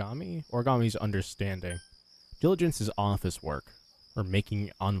it, origami? Origami's understanding. Diligence is office work, or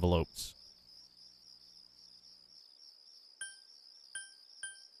making envelopes.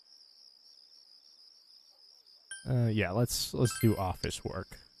 Yeah, let's do office work.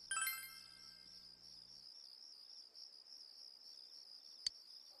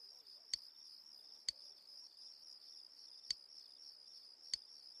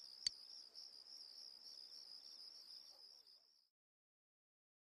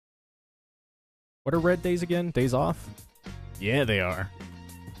 What are red days again? Days off? Yeah, they are.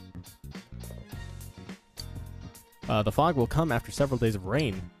 The fog will come after several days of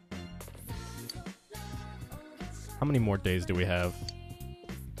rain. How many more days do we have?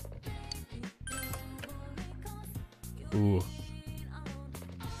 Ooh.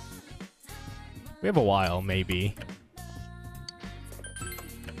 We have a while, maybe.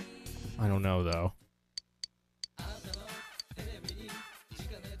 I don't know, though.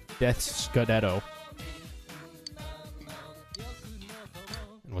 Death Scudetto.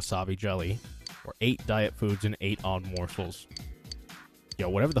 And wasabi jelly. Or 8 diet foods and 8 odd morsels. Yo,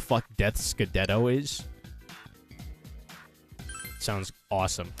 whatever the fuck Death Scudetto is. Sounds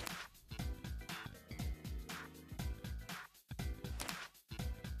awesome.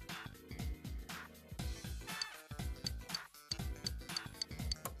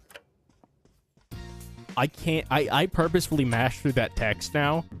 I purposefully mash through that text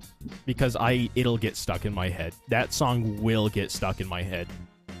now because it'll get stuck in my head. That song will get stuck in my head.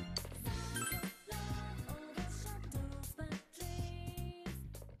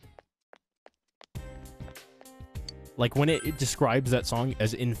 Like when it describes that song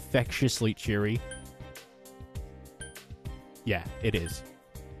as infectiously cheery. Yeah, it is.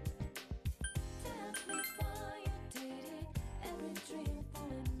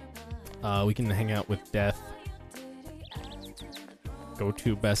 We can hang out with Death. Go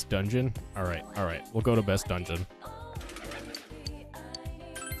to best dungeon. Alright, alright. We'll go to best dungeon.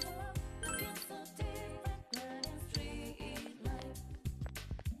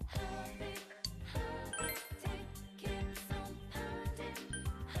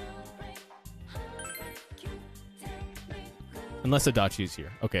 Unless Adachi's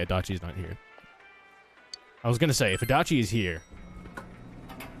here. Okay, Adachi's not here. I was gonna say, if Adachi is here...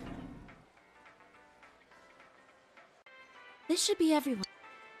 This should be everyone.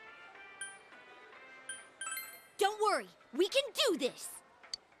 Don't worry, we can do this!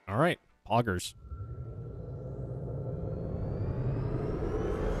 Alright, poggers.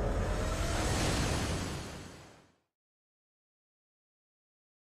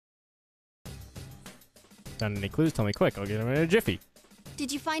 Found any clues? Tell me quick, I'll get them in a jiffy.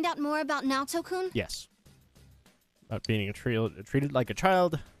 Did you find out more about Naoto-kun? Yes. About being treated like a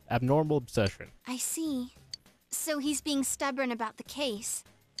child, abnormal obsession. I see. So he's being stubborn about the case.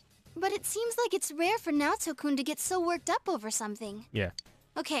 But it seems like it's rare for Naoto-kun to get so worked up over something. Yeah.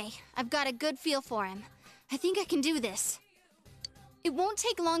 Okay, I've got a good feel for him. I think I can do this. It won't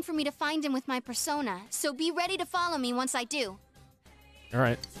take long for me to find him with my persona, so be ready to follow me once I do.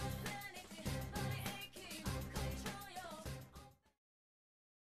 Alright.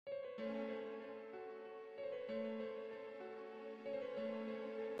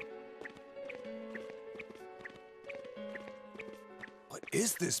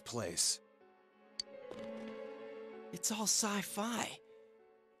 is this place? It's all sci-fi.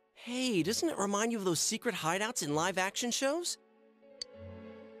 Hey, doesn't it remind you of those secret hideouts in live-action shows?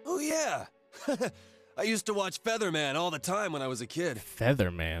 Oh yeah! I used to watch Featherman all the time when I was a kid.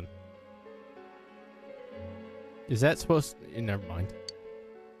 Featherman. Is that supposed to... Never mind.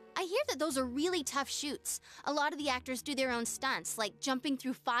 I hear that those are really tough shoots. A lot of the actors do their own stunts, like jumping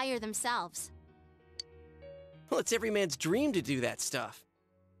through fire themselves. Well, it's every man's dream to do that stuff.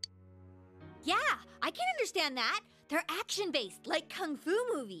 Yeah, I can understand that. They're action-based, like kung fu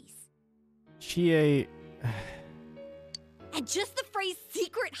movies. Chie... And just the phrase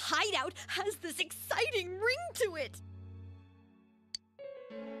secret hideout has this exciting ring to it.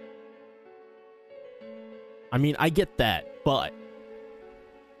 I mean, I get that, but...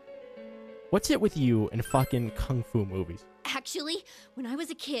 What's it with you and fucking kung fu movies? Actually, when I was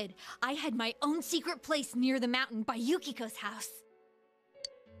a kid, I had my own secret place near the mountain by Yukiko's house.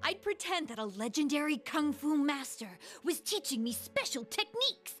 I'd pretend that a legendary kung fu master was teaching me special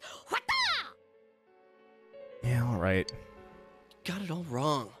techniques. Hwata! Yeah, alright. Got it all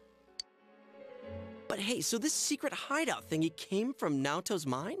wrong. But hey, so this secret hideout thingy came from Naoto's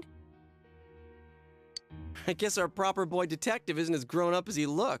mind? I guess our proper boy detective isn't as grown up as he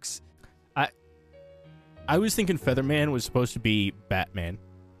looks. I was thinking Featherman was supposed to be Batman.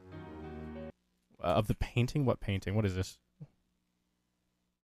 Of the painting? What painting? What is this?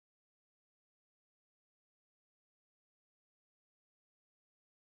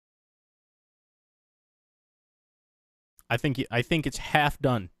 I think it's half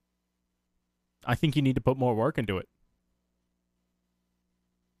done. I think you need to put more work into it.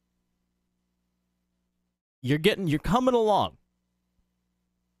 You're coming along.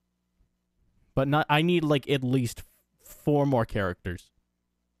 But I need like at least 4 more characters.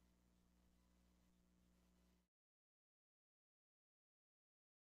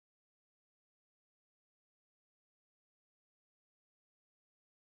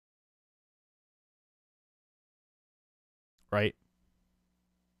 Right?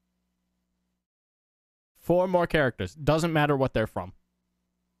 4 more characters. Doesn't matter what they're from.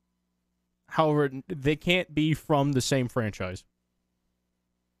 However, they can't be from the same franchise.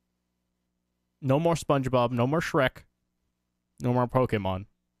 No more SpongeBob, no more Shrek, no more Pokemon.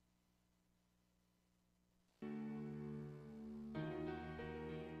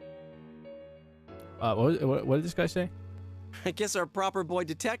 What did this guy say? I guess our proper boy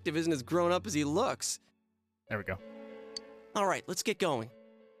detective isn't as grown up as he looks. There we go. All right, let's get going.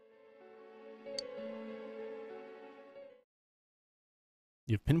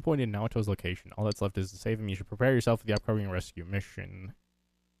 You've pinpointed Naoto's location. All that's left is to save him. You should prepare yourself for the upcoming rescue mission.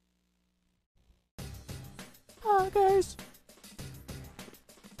 Oh, guys.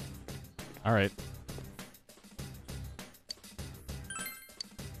 All right.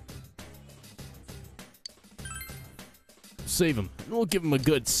 Save him. And we'll give him a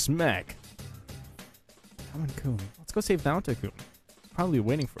good smack. CommonCold. Let's go save Naoto-kun. He's probably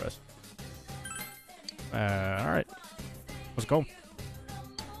waiting for us. All right. Let's go.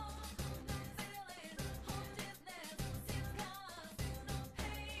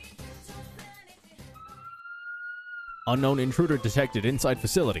 Unknown intruder detected inside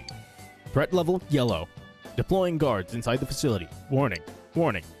facility. Threat level, yellow. Deploying guards inside the facility. Warning.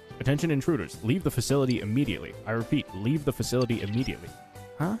 Warning. Attention intruders. Leave the facility immediately. I repeat, leave the facility immediately.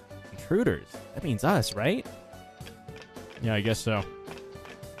 Huh? Intruders? That means us, right? Yeah, I guess so.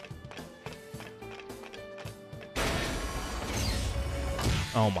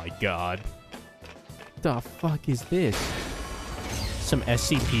 Oh my god. The fuck is this? Some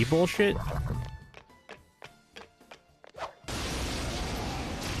SCP bullshit?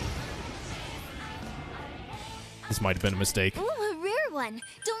 This might have been a mistake. Ooh, a rare one.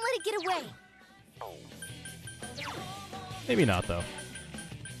 Don't let it get away. Maybe not, though.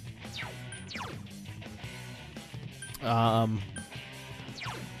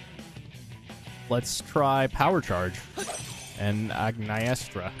 Let's try Power Charge and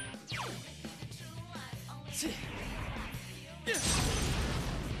Agniestra. 3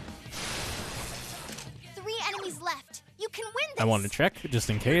 enemies left. You can win this. I want to check, just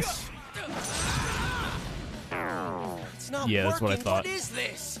in case. It's not Yeah, that's what I working. thought. What is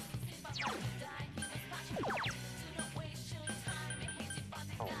this?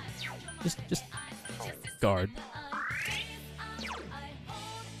 Just guard.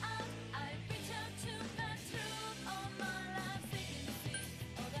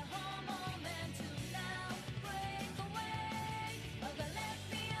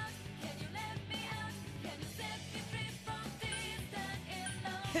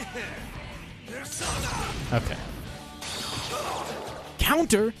 Okay.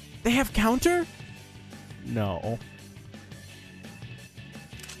 Counter? They have counter? No.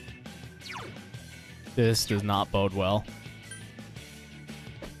 This does not bode well.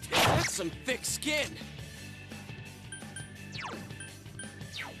 That's some thick skin.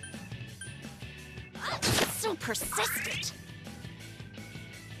 So persistent.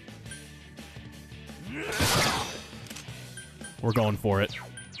 We're going for it.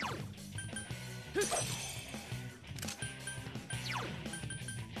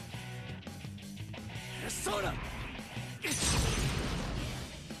 Soda!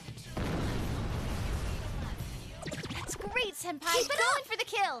 That's great, Senpai. Keep going for the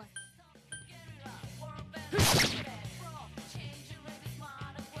kill.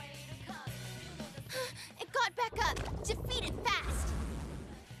 It got back up. Defeat it fast.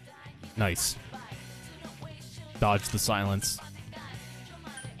 Nice. Dodge the silence.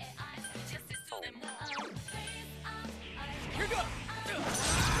 Here go.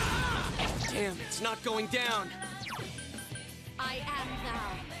 Damn, it's not going down. I am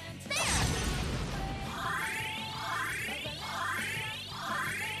thou.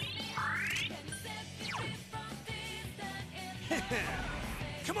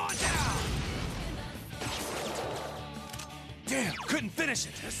 Come on down! Damn, couldn't finish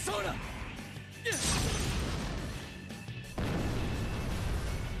it. Soda!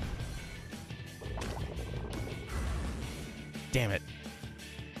 Damn it.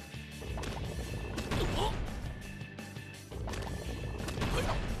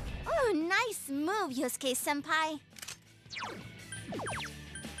 Oh, nice move, Yosuke-senpai.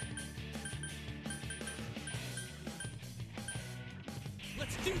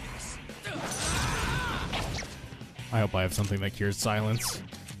 Let's do this! I hope I have something that cures silence.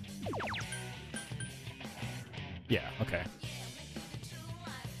 Yeah, okay.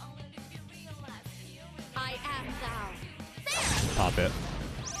 I am thou. Pop it.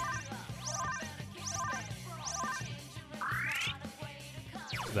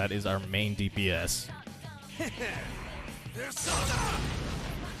 That is our main DPS. There's soda!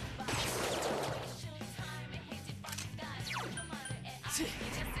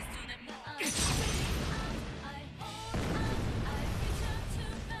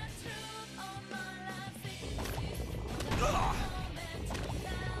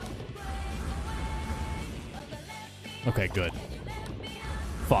 Okay, good.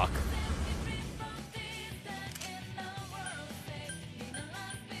 Fuck.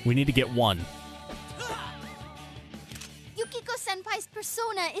 We need to get one. Yukiko-senpai's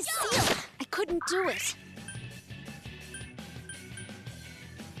persona is sealed. I couldn't do it.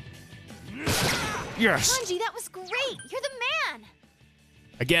 Yes! Kanji, that was great. You're the man.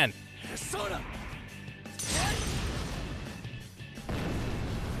 Again. Soda!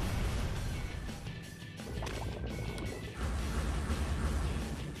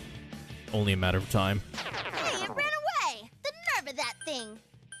 Only a matter of time. Hey, it ran away. The nerve of that thing.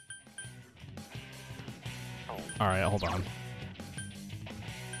 Alright, hold on.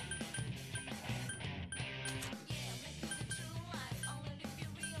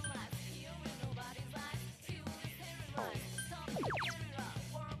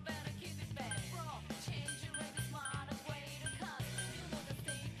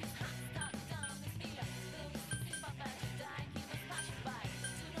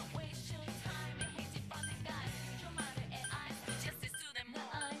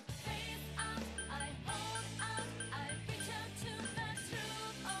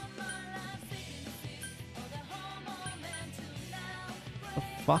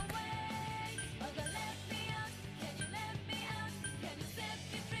 Fuck.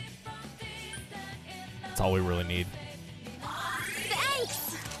 That's all we really need.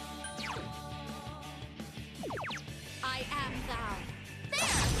 Thanks. I am thou.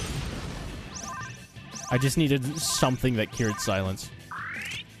 There. I just needed something that cured silence.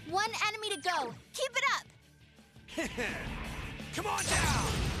 One enemy to go. Keep it up. Come on down!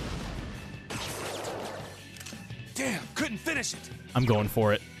 Damn, couldn't finish it. I'm going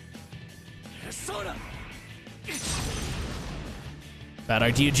for it. Soda! Bad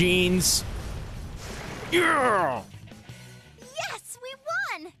idea, Jeans. Yeah! Yes, we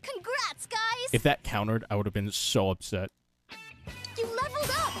won. Congrats, guys. If that countered, I would have been so upset. You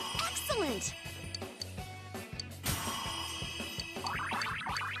leveled up. Excellent.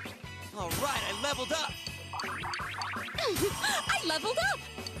 All right, I leveled up. I leveled up!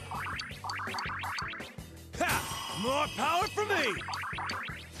 Ha! More power for me!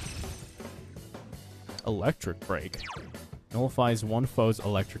 Electric break. Nullifies one foe's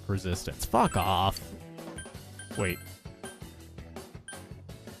electric resistance. Fuck off. Wait.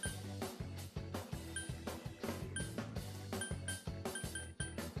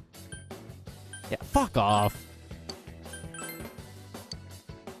 Yeah, fuck off.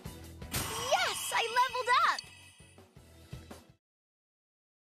 Yes, I leveled up!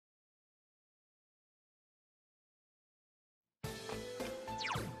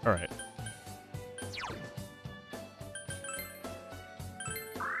 All right.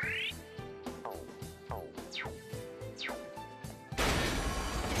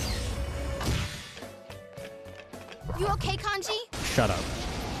 You okay, Kanji? Shut up.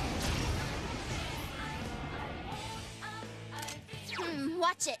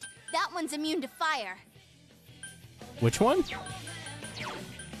 Watch it. That one's immune to fire. Which one?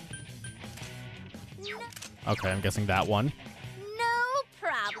 No, Okay, I'm guessing that one. no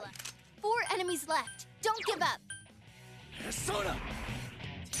problem. 4 enemies left. Don't give up. Persona!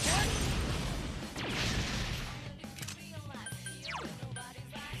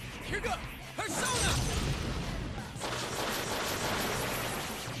 Here go! Persona!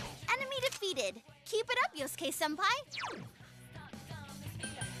 Enemy defeated. Keep it up, Yosuke-senpai.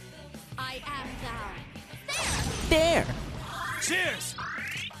 I am thou. There! Cheers!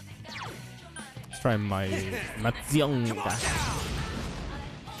 Let's try my Matzyonga.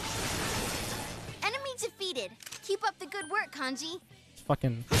 Enemy defeated. Keep up the good work, Kanji. It's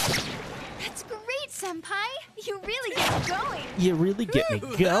fucking... That's great, senpai. You really get going. You really get me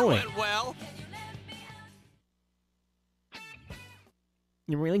That going. went well.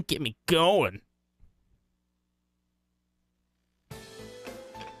 You really get me going.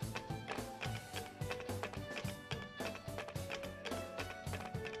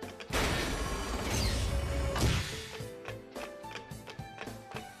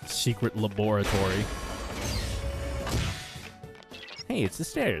 Secret laboratory. Hey, it's the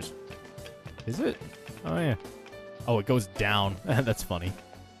stairs. Is it? Oh, yeah. Oh, it goes down. That's funny.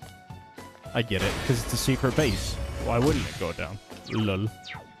 I get it, because it's a secret base. Why wouldn't it go down? Lol.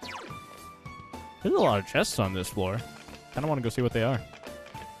 There's a lot of chests on this floor. Kind of want to go see what they are.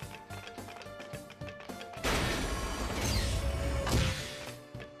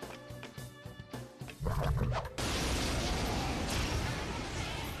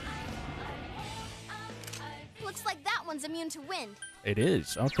 Looks like that one's immune to wind. It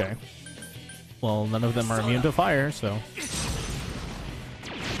is. Okay. Well, none of them are immune to fire, so...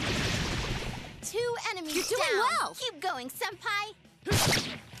 2 enemies You're doing down. well. Keep going, senpai.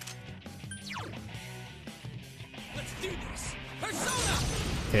 Let's do this! Persona!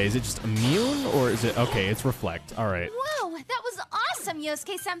 Okay, is it just immune, or is it... Okay, it's reflect. All right. Whoa, that was awesome,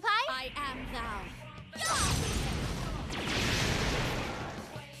 Yosuke-senpai. I am thou.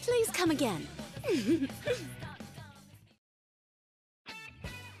 Please come again.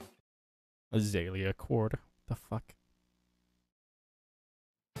 Azalea cord. The fuck?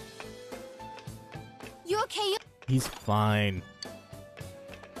 You okay? He's fine.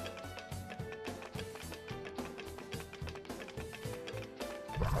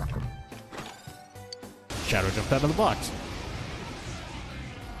 Shadow jumped out of the box.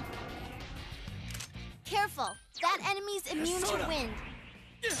 Careful. That enemy's immune to wind.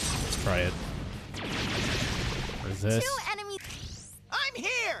 Let's try it. What is this? 2 enemies. I'm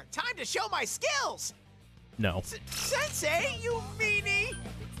here! Time to show my skills! No. Sensei, you meanie!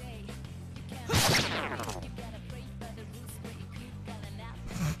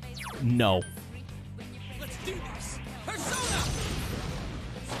 No. Let's do this! Persona!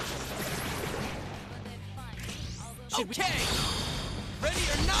 Okay! Ready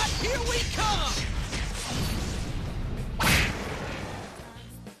or not, here we come!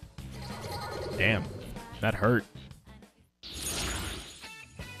 Damn. That hurt.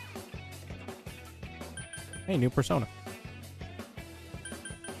 Hey, new persona.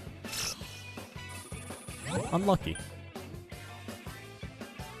 Unlucky.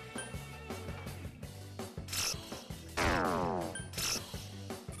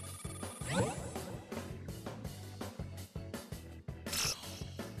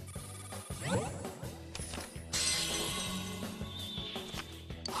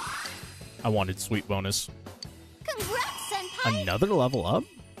 I wanted sweet bonus. Congrats, senpai. Another level up?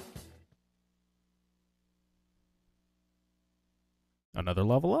 Another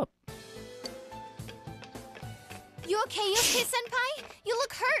level up. You okay, Yosuke-senpai? You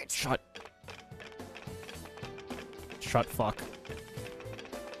look hurt. Shut fuck.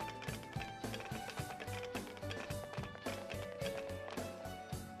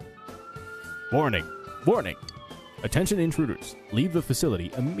 Warning. Warning. Attention intruders. Leave the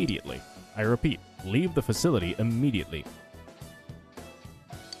facility immediately. I repeat, leave the facility immediately.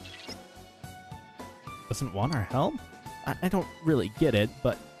 Doesn't want our help? I don't really get it,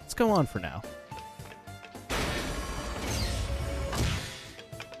 but let's go on for now.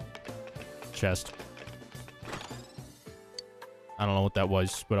 chest. I don't know what that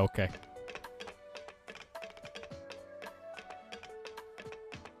was, but okay.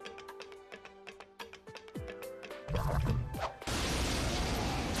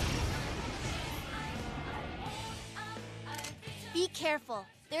 Be careful.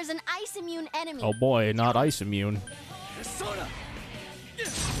 There's an ice immune enemy. Oh boy, not ice immune. Persona!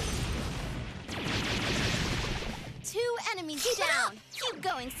 2 enemies down. Keep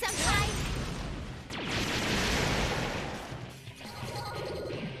going, senpai.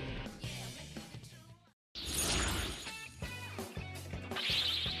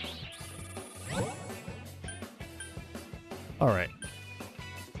 All right.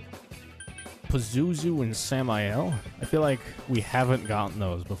 Pazuzu and Samael. I feel like we haven't gotten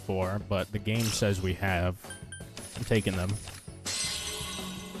those before, but the game says we have. I'm taking them.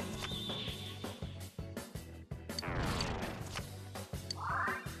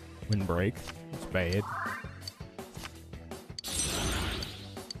 Windbreak. It's bad.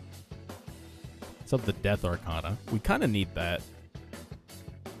 It's of the Death Arcana. We kind of need that.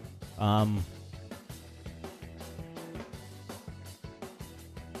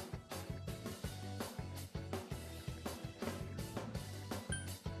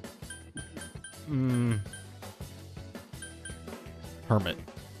 Hermit.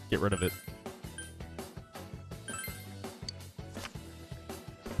 Get rid of it.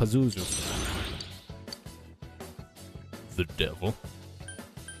 Pazuzu. The devil.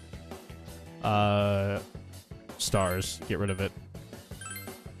 Stars. Get rid of it.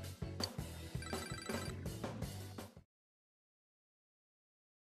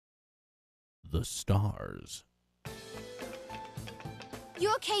 The stars.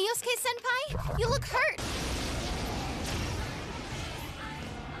 You okay, Yosuke-senpai? You look hurt.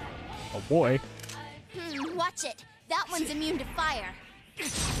 Oh boy. Watch it. That one's immune to fire.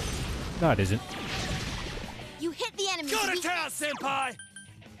 No, it isn't. You hit the enemy. Go to town, senpai!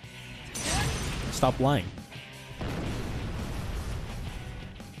 Stop lying.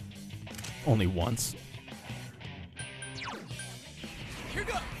 Only once. Here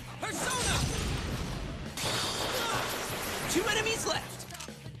go! Persona! 2 enemies left.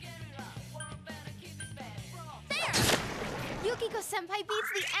 There! Yukiko-senpai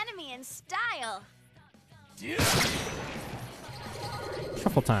beats the enemy in style.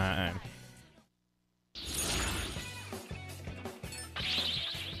 Shuffle time.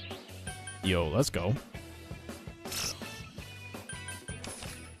 Yo, let's go.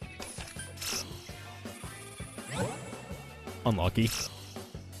 Unlucky.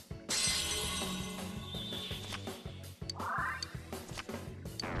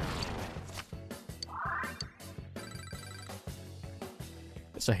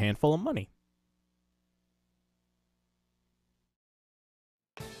 It's a handful of money.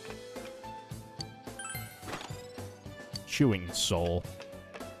 Chewing soul.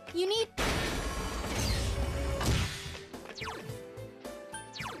 You need...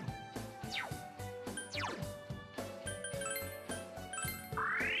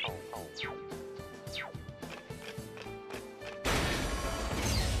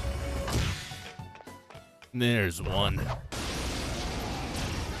 There's one.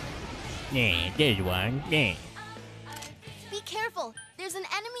 Yeah, there's one. Yeah. Be careful. There's an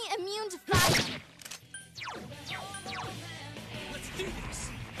enemy immune to fire. Let's do this!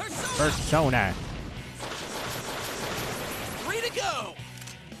 Persona! Persona. Way to go!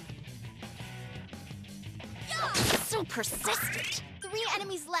 So persistent. 3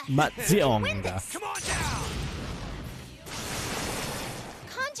 enemies left. Mazionga. Come on down!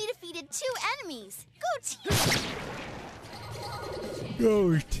 Kanji defeated 2 enemies. Go team.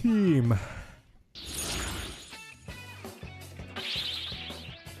 Go team.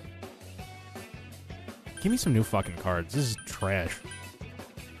 Give me some new fucking cards. This is trash.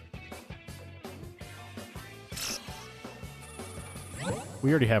 We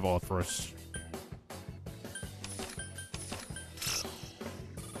already have Orthrus.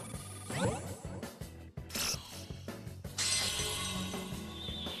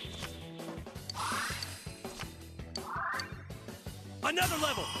 Another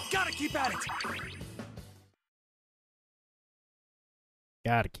level! Gotta keep at it!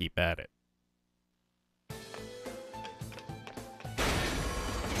 Gotta keep at it.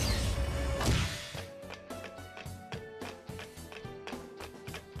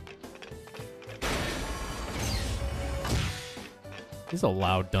 This is a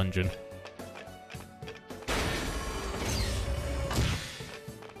loud dungeon.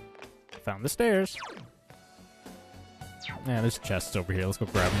 Found the stairs. Yeah, there's chests over here. Let's go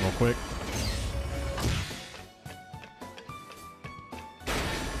grab them real quick.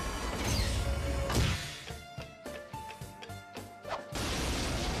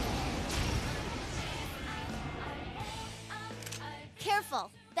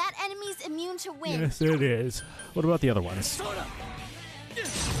 careful. That enemy's immune to wind. Yes, it is. What about the other ones? Enemy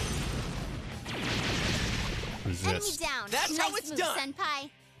Resist. down. That's nice how it's move, done. Senpai.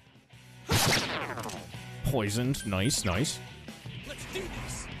 Poisoned. Nice, nice. Let's do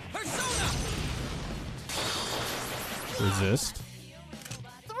this. Persona! Resist.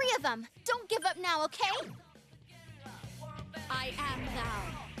 3 of them. Don't give up now, okay? I am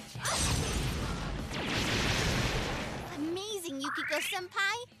thou. Amazing, Yukiko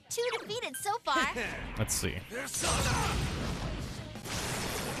Senpai. 2 defeated so far. Let's see. Persona!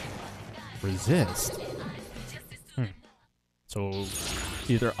 Resist. So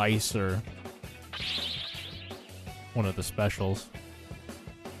either ice or one of the specials.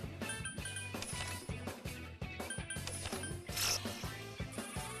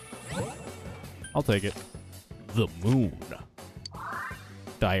 I'll take it. The moon.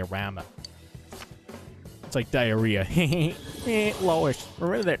 Diorama. It's like diarrhea. Lois,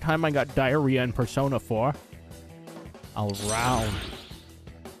 remember that time I got diarrhea in Persona 4? All round.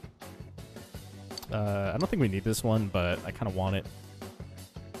 I don't think we need this one, but I kind of want it.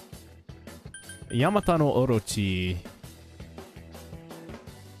 Yamata no Orochi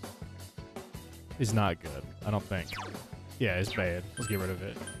is not good, I don't think. Yeah, it's bad. Let's get rid of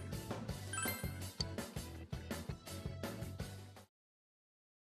it.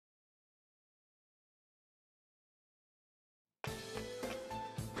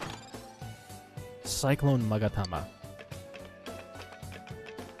 Cyclone Magatama.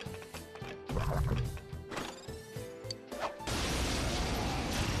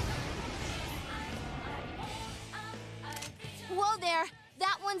 Whoa there.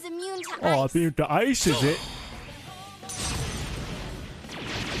 That one's immune to Oh, ice. immune to ice, is it?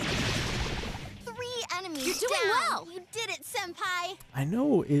 3 enemies You're doing down. well. You did it, Senpai. I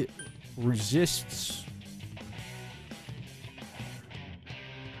know it resists.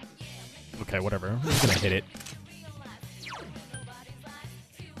 Okay, whatever. I'm just gonna hit it.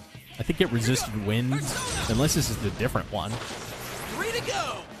 I think it resisted wind, unless this is the different one. 3 to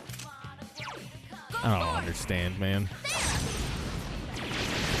go. I don't understand, man.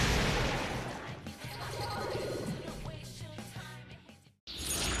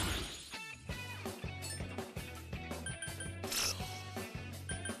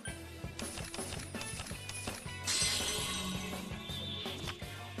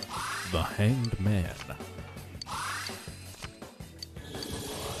 The Hanged Man.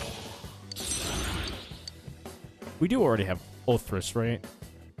 We do already have Othris, right?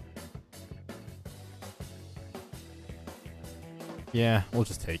 Yeah, we'll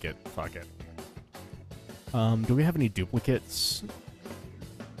just take it. Fuck it. Do we have any duplicates?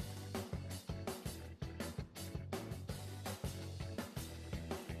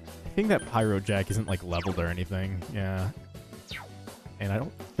 I think that Pyro Jack isn't like leveled or anything. Yeah. And I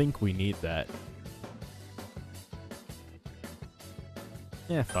don't think we need that.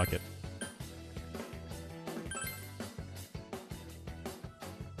 Yeah, fuck it.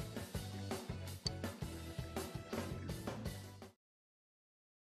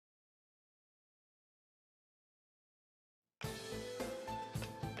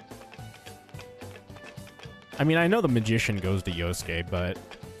 I mean, I know the magician goes to Yosuke, but...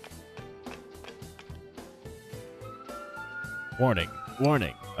 Warning.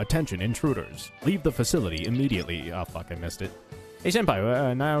 Warning. Attention, intruders. Leave the facility immediately. Oh, fuck, I missed it. Hey,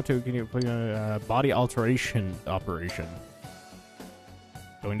 Senpai, now to can you play body alteration operation.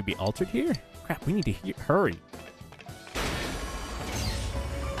 Going to be altered here? Crap, we need to hurry.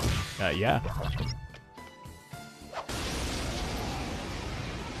 Yeah.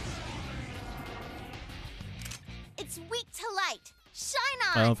 It's weak to light. Shine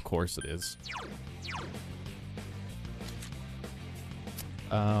on. Of course it is.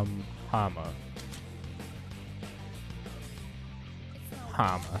 Hama.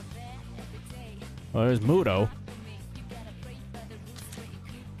 Well, there's Mudo.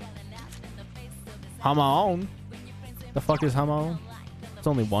 Hamaon. The fuck is Hamaon? It's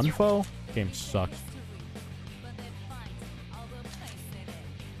only one foe? Game sucks.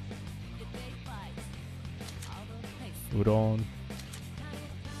 Udon.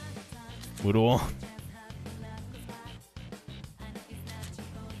 Udon.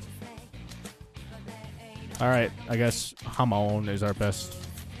 Alright, I guess Hamaon is our best.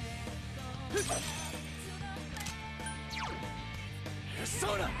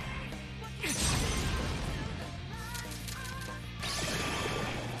 Persona!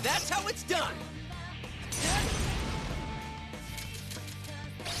 That's how it's done.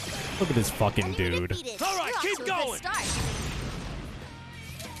 Look at this fucking Enemy dude. defeated. All right, You're off keep to a going. good start.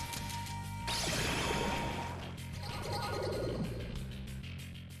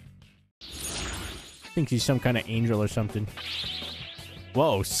 Thinks he's some kind of angel or something.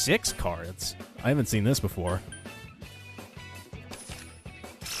 Whoa, 6 cards. I haven't seen this before.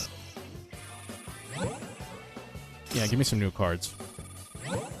 Yeah, give me some new cards.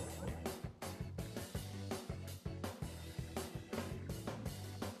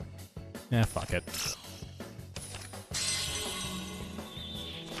 Yeah, fuck it.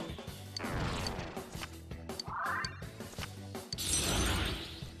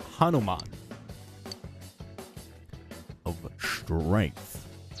 Hanuman of Strength.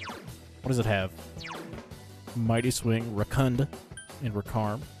 What does it have? Mighty Swing, Rakunda, and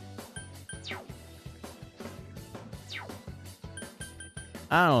Rakarm.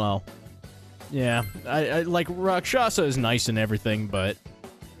 I don't know. Yeah, I like Rakshasa is nice and everything, but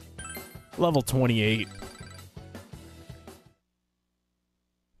level 28.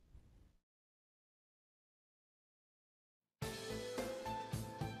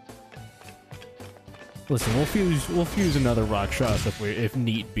 Listen, we'll fuse another Rakshasa if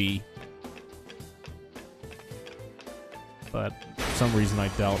need be. But for some reason I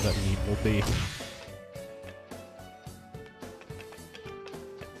doubt that need will be.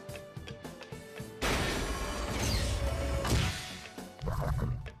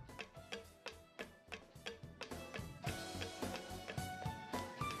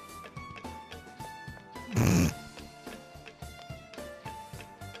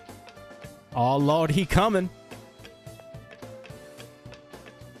 Oh Lord, he coming.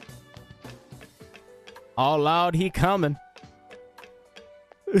 Oh Lord, he coming.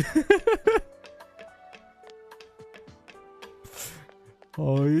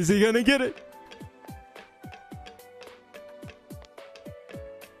 Oh, is he gonna get it?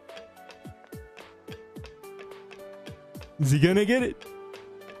 Is he gonna get it?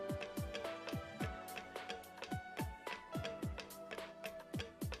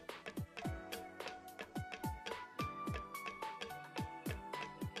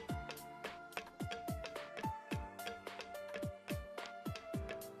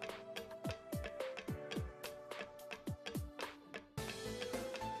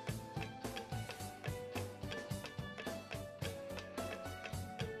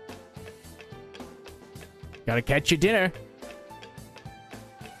 Gotta catch your dinner.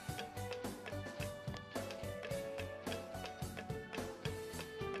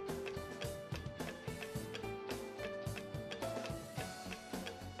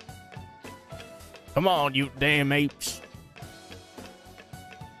 Come on, you damn apes.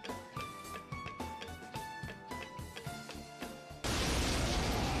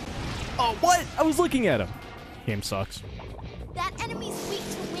 Oh, what? I was looking at him. Game sucks. That enemy's weak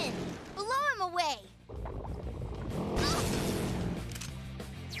to wind. Blow him away.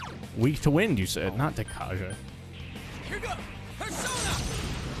 Weak to wind, you said, not to Kaja. Here go! Persona!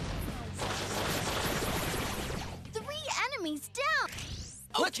 3 enemies down.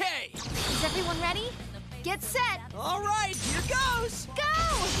 Okay! Is everyone ready? Get set. All right, here goes. Go!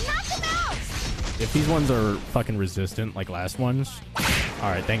 Knock them out! If these ones are fucking resistant like last ones,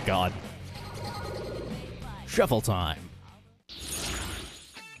 alright, thank God. Shuffle time.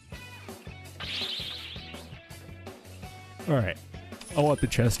 Alright. I want the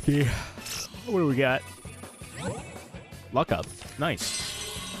chest key. What do we got? Luck up. Nice.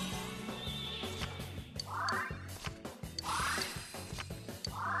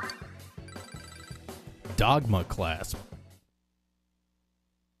 Dogma clasp.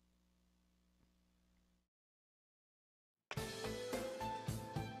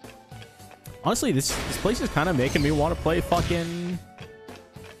 Honestly, this place is kind of making me want to play fucking...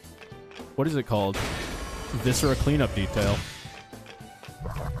 What is it called? Viscera cleanup detail.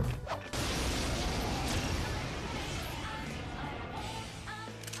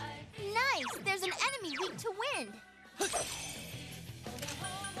 Nice! There's an enemy weak to wind.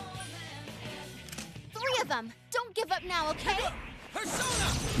 3 of them. Don't give up now, okay?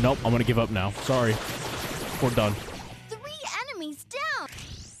 Persona! Nope, I'm gonna give up now. Sorry. We're done. 3 enemies down.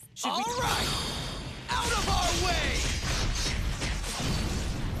 All right! Out of our way!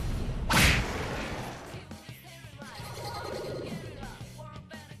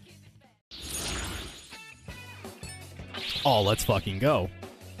 Oh, let's fucking go.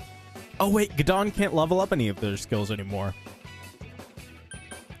 Oh, wait, Gadon can't level up any of their skills anymore.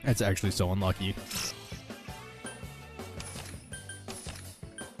 That's actually so unlucky.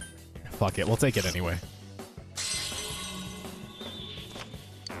 Fuck it, we'll take it anyway.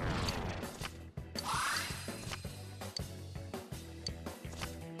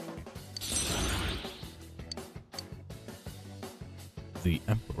 The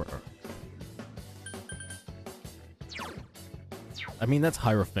Emperor. I mean, that's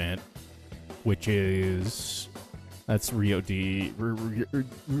Hierophant. which is... That's Rio D...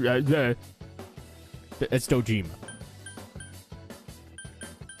 It's Dojima.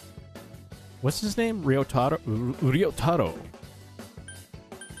 What's his name? Ryotaro.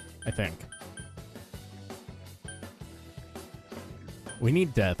 I think. We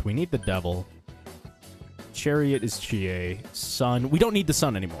need death. We need the devil. Chariot is Chie. Sun. We don't need the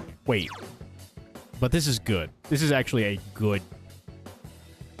sun anymore. Wait. But this is good. This is actually a good...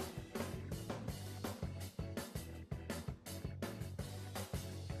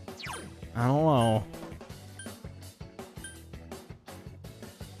 I don't know.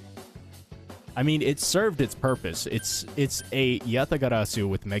 I mean, it served its purpose. It's a Yatagarasu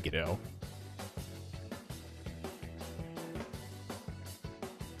with Megiddo.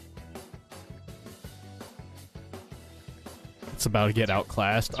 It's about to get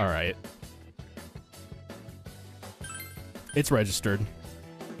outclassed. All right. It's registered.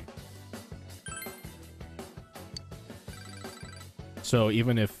 So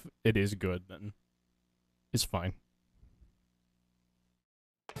even if it is good, then it's fine.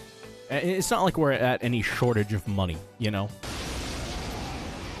 It's not like we're at any shortage of money, you know?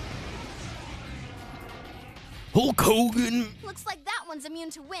 Hulk Hogan! Looks like that one's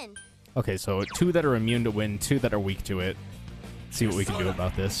immune to wind. Okay, so 2 that are immune to wind, 2 that are weak to it. Let's see what we can do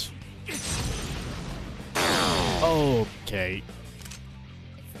about this. Okay.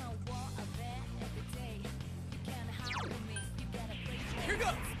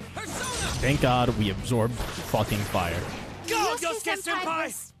 Thank God we absorbed fucking fire. Go, Yosuke Senpai!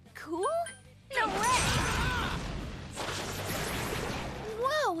 Was cool? No way!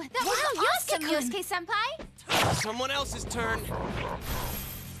 Whoa, that was awesome, Yosuke Senpai! Someone else's turn.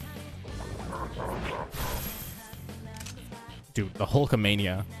 Dude, the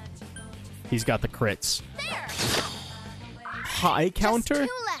Hulkamania. He's got the crits. There! High counter? Just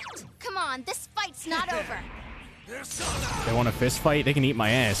 2 left. Come on, this fight's not over. They want a fist fight? They can eat my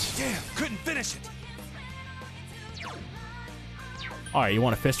ass. Damn, couldn't finish it. Alright, you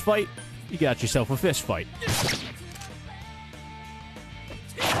want a fist fight? You got yourself a fist fight.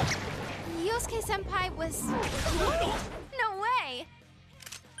 Yosuke Senpai was cool? No way!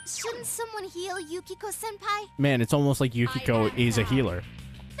 Shouldn't someone heal Yukiko Senpai? Man, it's almost like Yukiko is a healer.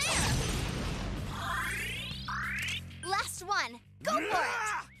 Last one. Go for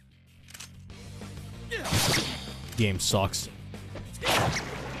it! Game sucks.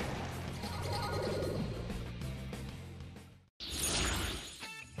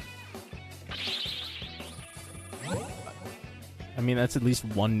 I mean, that's at least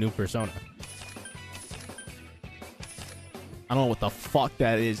 1 new persona. I don't know what the fuck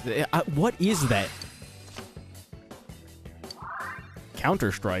that is. What is that?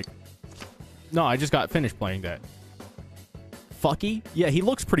 Counter-Strike? No, I just got finished playing that. Fucky? Yeah, he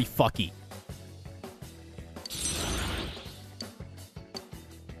looks pretty fucky.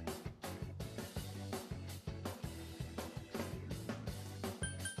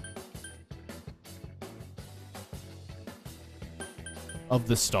 Of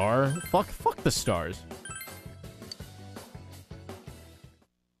the star? Fuck the stars.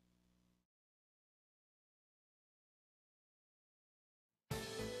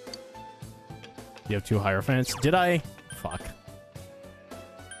 You have 2 Hierophants? Did I? Fuck.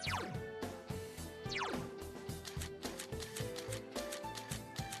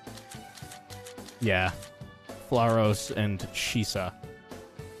 Yeah. Flaros and Shisa.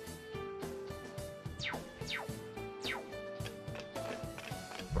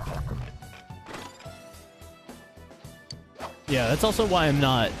 Yeah, that's also why I'm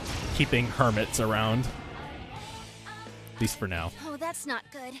not keeping hermits around. At least for now. Oh, that's not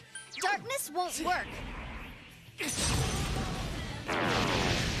good. Darkness won't work.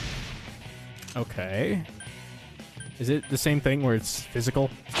 Okay. Is it the same thing where it's physical?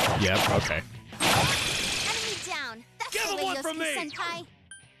 Yep, okay. Enemy down. That's Give the him way, one from me. Yosuke Senpai.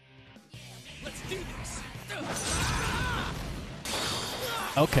 Let's do this.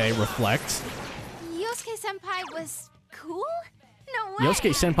 Okay, reflect. Yosuke Senpai was cool? No way.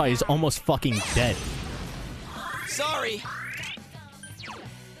 Yosuke Senpai is almost fucking dead. Sorry.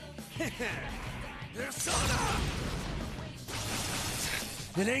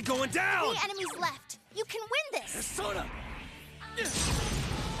 It ain't going down. 3 enemies left. You can win this. Persona.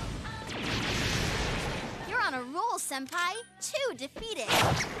 You're on a roll, Senpai. 2 defeated.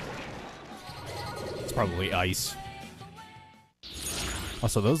 It's probably ice.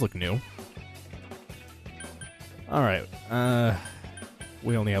 Also, those look new. Alright,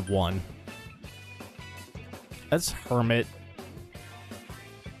 we only have 1. That's Hermit.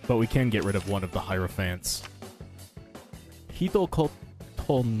 But we can get rid of one of the Hierophants. Hito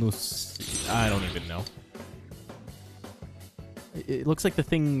Kotonusi. I don't even know. It looks like the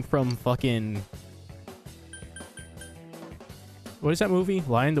thing from fucking... What is that movie?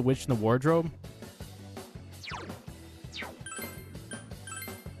 Lion, the Witch, and the Wardrobe?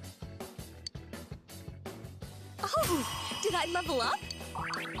 Oh, did I level up?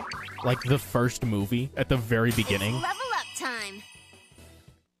 Like the first movie at the very beginning. It's level up time.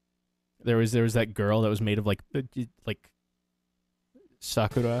 There was that girl that was made of like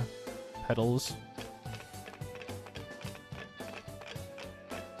sakura petals.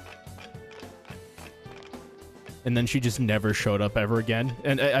 And then she just never showed up ever again.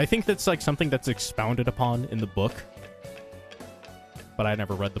 And I think that's like something that's expounded upon in the book. But I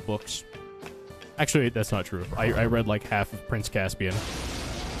never read the books. Actually, that's not true. I read like half of Prince Caspian.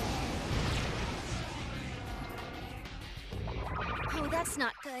 Oh, that's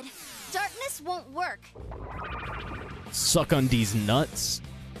not good. Darkness won't work. Suck on these nuts.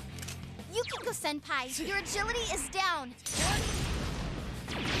 Yukiko-senpai, your agility is down.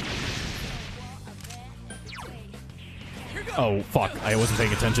 Oh, fuck. I wasn't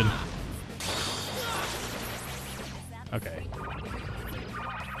paying attention. Okay.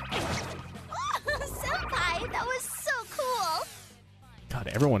 Senpai, that was so cool. God,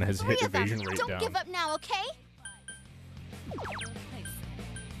 everyone has hit Three of them. evasion rate Don't down. give up now, okay?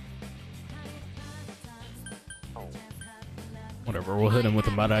 Whatever, we'll hit him with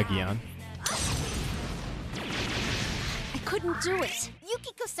a Maragian. I couldn't do it.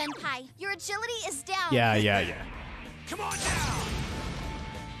 Yukiko-senpai, your agility is down. Yeah. Come on now!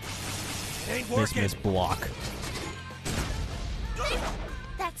 It ain't working. Miss block.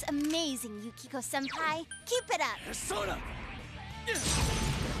 That's amazing, Yukiko-senpai. Keep it up. Persona!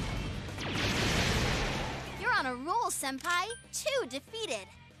 You're on a roll, senpai. 2 defeated.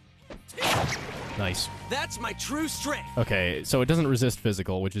 Nice. That's my true strength. Okay, so it doesn't resist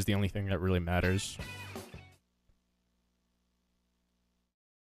physical, which is the only thing that really matters.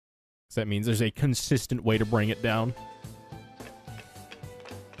 So that means there's a consistent way to bring it down.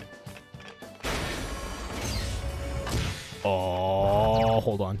 Oh,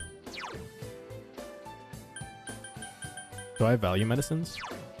 hold on. Do I have value medicines?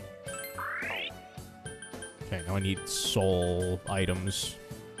 Okay, now I need soul items.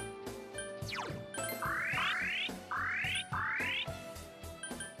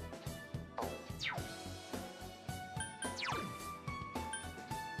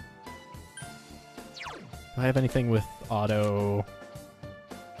 Do I have anything with auto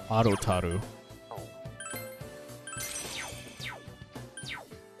taru?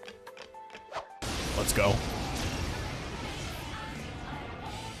 Let's go.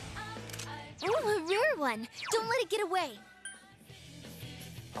 Oh, a rare one. Don't let it get away.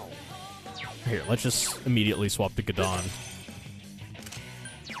 Here, let's just immediately swap to Gadon.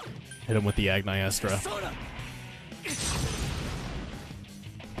 Hit him with the Agniestra. Persona!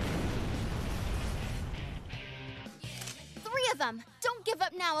 3 of them. Don't give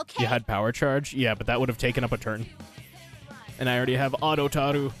up now, okay? You had power charge? Yeah, but that would have taken up a turn. And I already have auto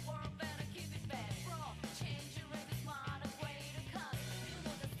taru.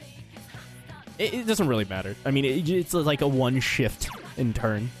 It doesn't really matter. I mean, it's like a one shift in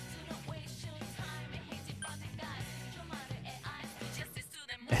turn.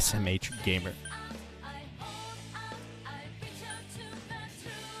 SMH gamer.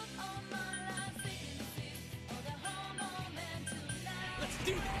 Let's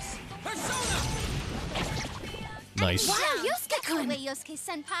do this! Persona! Nice. Wow, Yosuke-kun! Wait,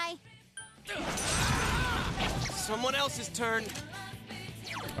 Yosuke-senpai. Someone else's turn.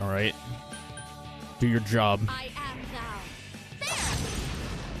 All right. Do your job. I am now.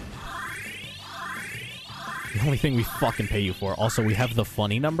 The only thing we fucking pay you for. Also, we have the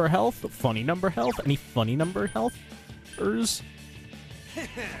funny number health. Funny number health? Any funny number health-ers?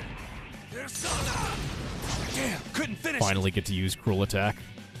 Persona! Damn, couldn't finish Finally get to use Cruel Attack.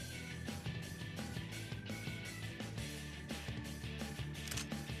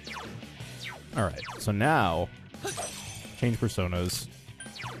 Alright, so now... Change personas.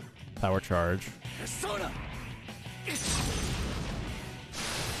 Power charge. Persona!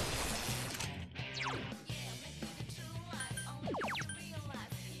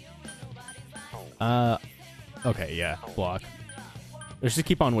 Okay, yeah, block. Let's just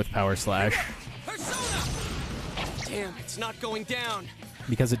keep on with Power Slash. Persona! Damn, it's not going down.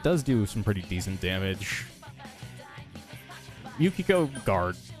 Because it does do some pretty decent damage. Yukiko,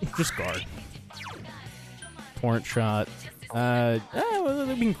 guard. Just guard. Torrent shot. Well,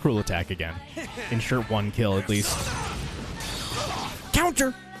 we can Cruel Attack again. Ensure 1 kill at least.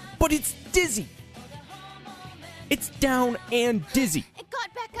 Counter! But it's dizzy! It's down and dizzy! It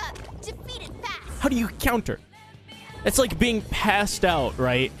got back up. Defeated How do you counter? It's like being passed out,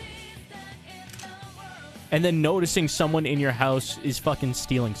 right? And then noticing someone in your house is fucking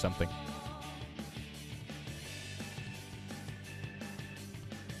stealing something.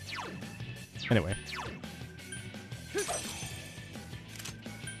 Anyway.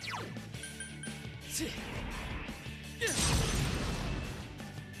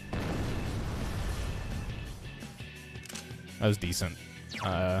 That was decent.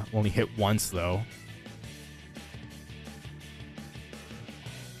 Only hit once, though.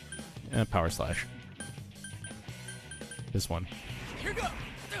 Power slash. This one. Here go.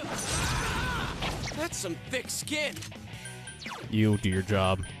 That's some thick skin. You do your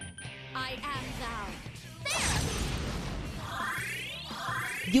job. I am thou. There!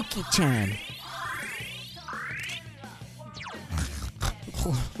 Yuki-chan.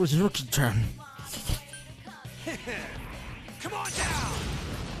 Where's Yuki-chan? Come on down!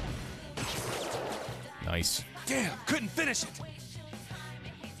 Nice. Damn, couldn't finish it.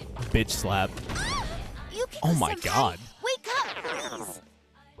 Bitch slap. Yukiko Oh my senpai, god. Wake up, please!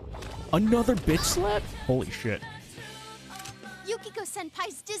 Another bitch slap? Holy shit. Yukiko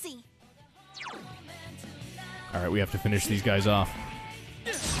senpai's dizzy. Alright, we have to finish these guys off.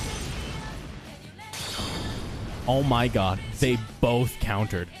 Oh my god. They both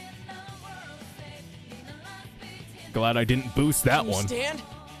countered. Glad I didn't boost that one. Stand?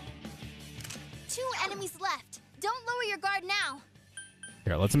 2 enemies left. Don't lower your guard now.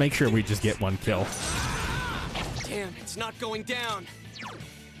 Here, let's make sure we just get one kill. Damn, it's not going down.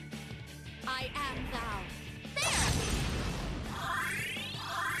 I am thou.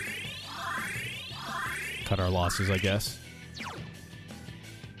 Cut our losses, I guess.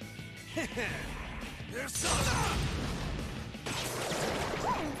 Very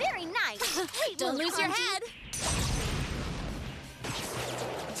nice. Great Don't move, lose your Kanji. head.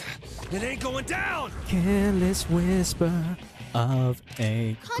 It ain't going down! Careless whisper of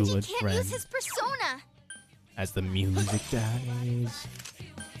a Kanji good can't friend. use his persona. As the music dies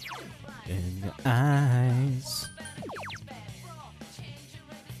in your eyes.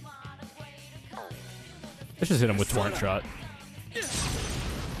 Let's just hit him with Torrent Shot.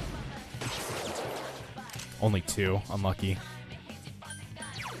 Only 2. Unlucky.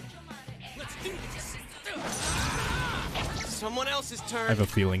 Someone else's I turn. have a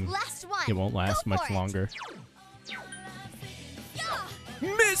feeling Last one. it won't last Go much for it. longer.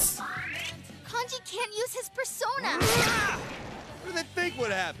 Miss! Kanji can't use his persona. What do they think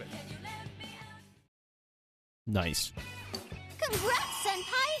would happen? Nice. Congrats,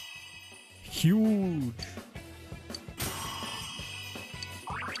 senpai. Huge.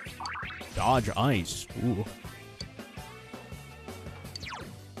 Dodge ice. Ooh.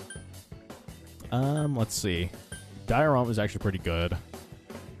 Let's see. Diorama is actually pretty good.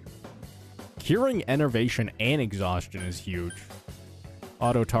 Curing enervation and exhaustion is huge.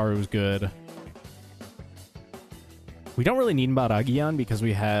 Auto Taru is good. We don't really need Baragian because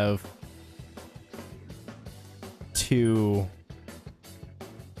we have 2.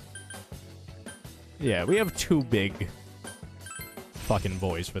 Yeah, we have 2 big fucking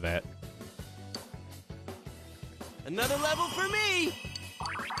boys for that. Another level for me.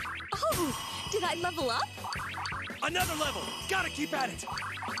 Oh, did I level up? Another level! Gotta keep at it!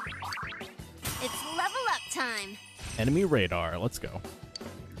 It's level up time. Enemy radar. Let's go.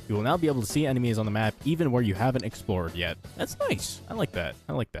 You will now be able to see enemies on the map even where you haven't explored yet. That's nice. I like that.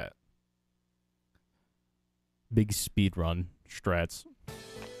 I like that. Big speed run strats.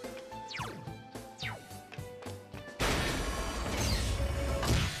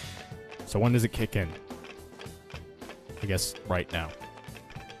 So when does it kick in? I guess right now.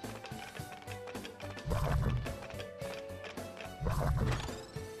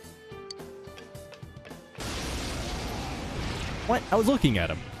 What? I was looking at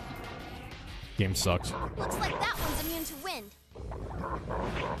him. Game sucks. Looks like that one's immune to wind.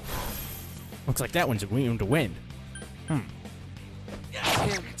 Looks like that one's immune to wind. Damn,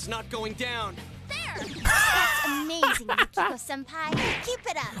 it's not going down. There! That's amazing, Yukiko senpai. Keep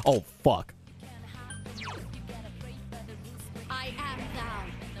it up. Oh, fuck. I am thou.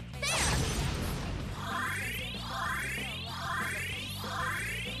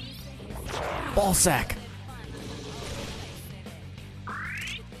 Ball sack. 3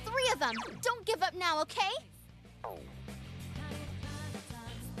 of them. Don't give up now, okay?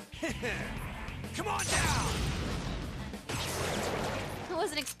 Come on down! I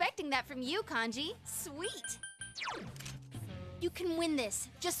wasn't expecting that from you, Kanji. Sweet. You can win this.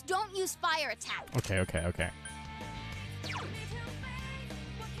 Just don't use fire attack. Okay, okay, okay.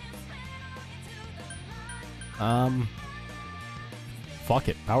 Fuck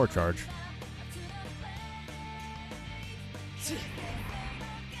it. Power charge.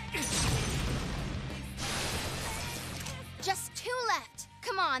 Just 2 left.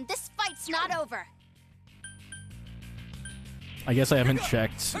 Come on, this fight's not over. I guess I haven't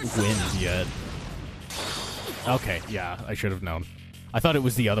checked wins yet. Okay, yeah, I should have known. I thought it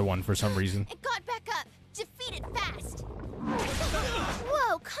was the other one for some reason. It got back up. Defeat it fast.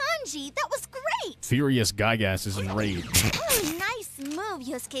 Whoa, Kanji, that was great. Furious Gygas is enraged. Oh, nice move,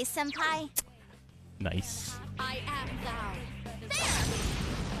 Yosuke-senpai. Nice. I am thou.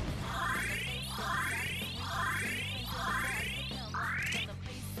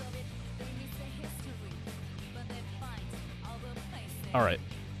 All right.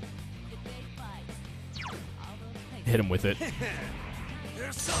 Hit him with it.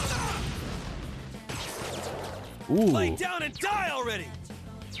 Ooh. Lay down and die already!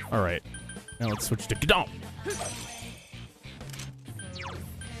 All right. Now let's switch to Gdonk.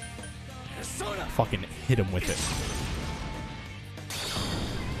 Fucking hit him with it.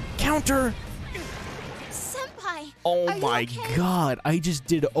 Counter! Senpai, Oh are you my okay? god. I just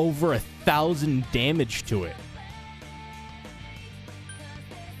did over 1,000 damage to it.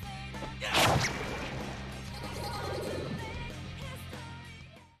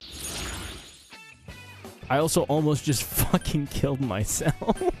 I also almost just fucking killed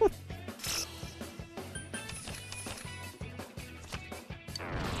myself.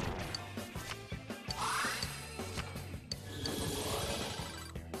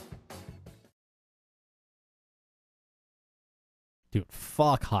 Dude,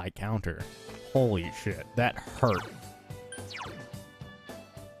 fuck high counter. Holy shit, that hurt.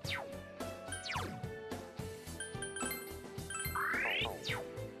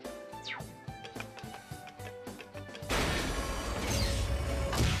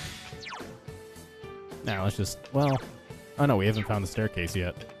 Now let's just, well, oh no, we haven't found the staircase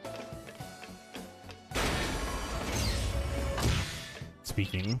yet.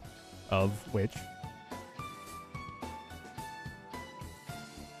 Speaking of which,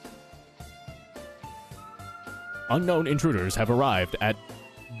 unknown intruders have arrived at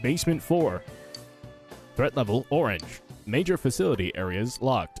Basement 4. Threat level orange. Major facility areas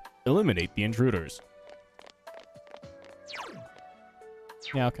locked. Eliminate the intruders.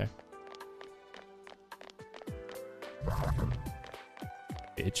 Yeah, okay.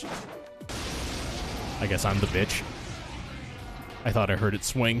 Bitch. I guess I'm the bitch. I thought I heard it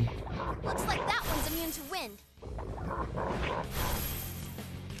swing. Looks like that one's immune to wind.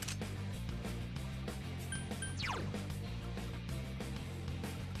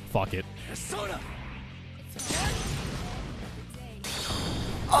 Fuck it. Persona!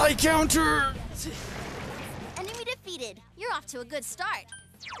 I counter! Enemy defeated. You're off to a good start.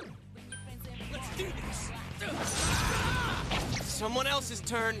 Let's do this! Someone else's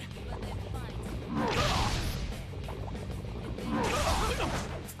turn.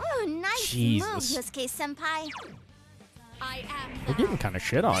 Oh, nice Jesus. move, Yosuke-senpai. I am We're getting kind of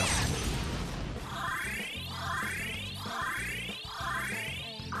shit on.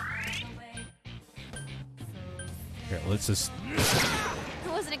 Here, let's just...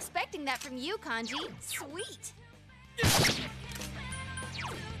 I wasn't expecting that from you, Kanji. Sweet.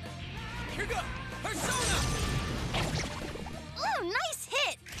 Here go! Persona! Oh, nice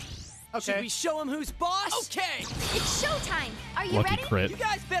hit. Should we show him who's boss? Okay, It's showtime. Are you Lucky ready? crit. You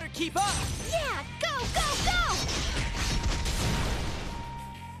guys better keep up. Yeah, go, go, go.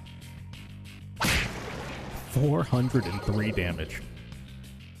 403 damage.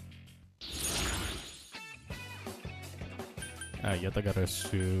 Yet I gotta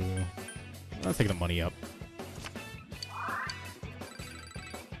sue. I'll take the money up.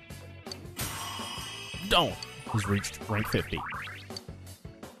 Don't! He's reached rank 50.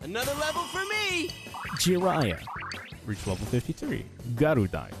 another level for me. Jiraiya reached level 53.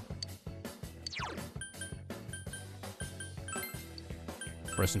 Garudai.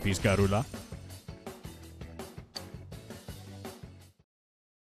 Rest in peace, Garuda.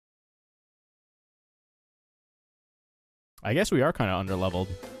 I guess we are kind of underleveled.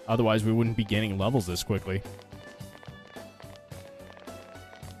 Otherwise, we wouldn't be gaining levels this quickly.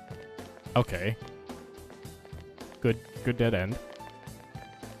 Okay. Good dead end.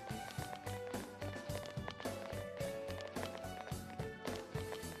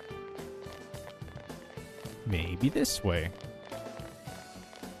 Maybe this way.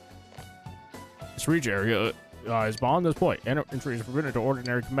 This reach area is beyond this point. Entry is forbidden to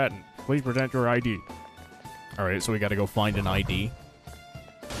ordinary combatant. Please present your ID. Alright, so we gotta go find an ID.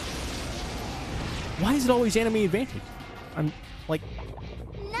 Why is it always enemy advantage? I'm like...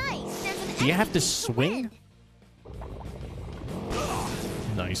 Nice. There's an Do you have enemy to to swing? win.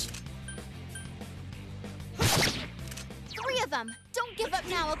 Nice. 3 some. Don't give up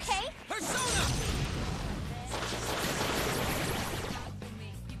now, okay? Persona!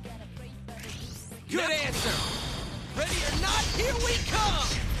 Good answer! Ready or not, here we come!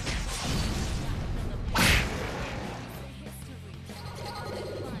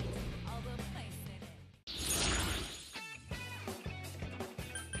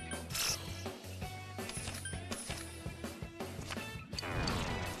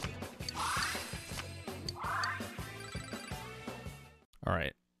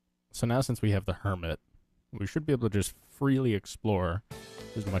 Alright. So now since we have the Hermit, we should be able to just freely explore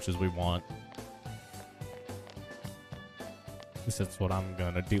as much as we want. At least that's what I'm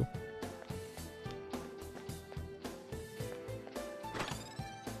gonna do.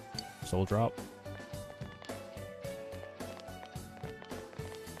 Soul drop.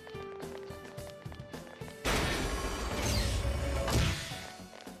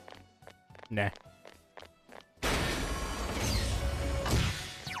 Nah.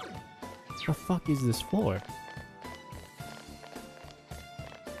 What the fuck is this for?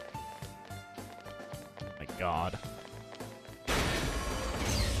 My god.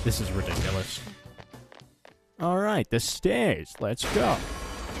 This is ridiculous. Alright, the stairs. Let's go.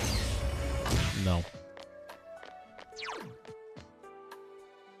 No.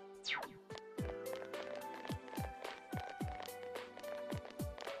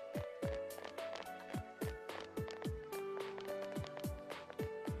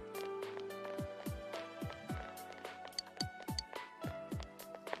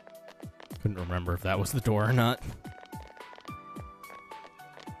 Couldn't remember if that was the door or not.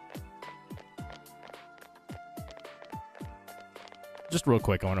 Just real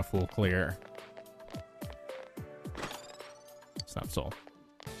quick, I want a full clear. It's not soul.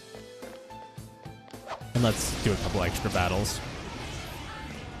 And let's do a couple extra battles.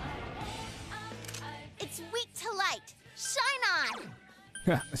 It's weak to light. Shine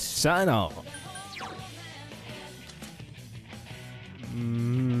on! Shine on!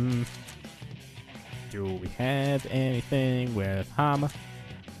 Do we have anything with Hama?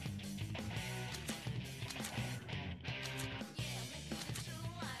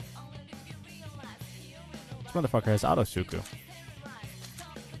 This motherfucker has Autosuku.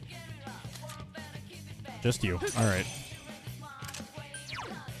 Just you. Alright.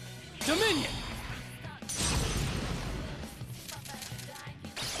 Dominion!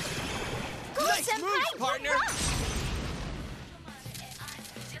 Go, Nice Senpai! move, partner!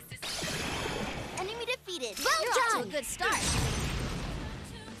 Enemy defeated. Well You're off done. to a good start.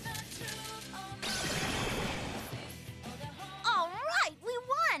 All right, we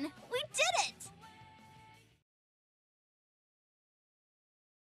won. We did it.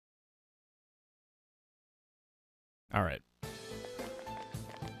 Alright.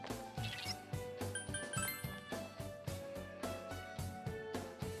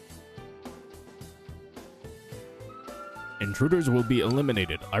 Intruders will be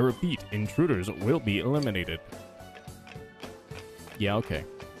eliminated. I repeat, intruders will be eliminated. Yeah, okay.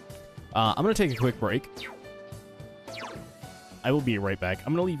 I'm gonna take a quick break. I will be right back.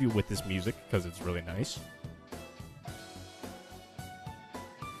 I'm gonna leave you with this music because it's really nice.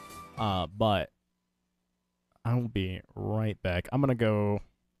 But I will be right back. I'm gonna go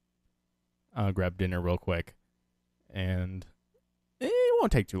grab dinner real quick, and it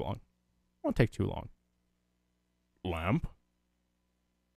won't take too long. Won't take too long. Lamp.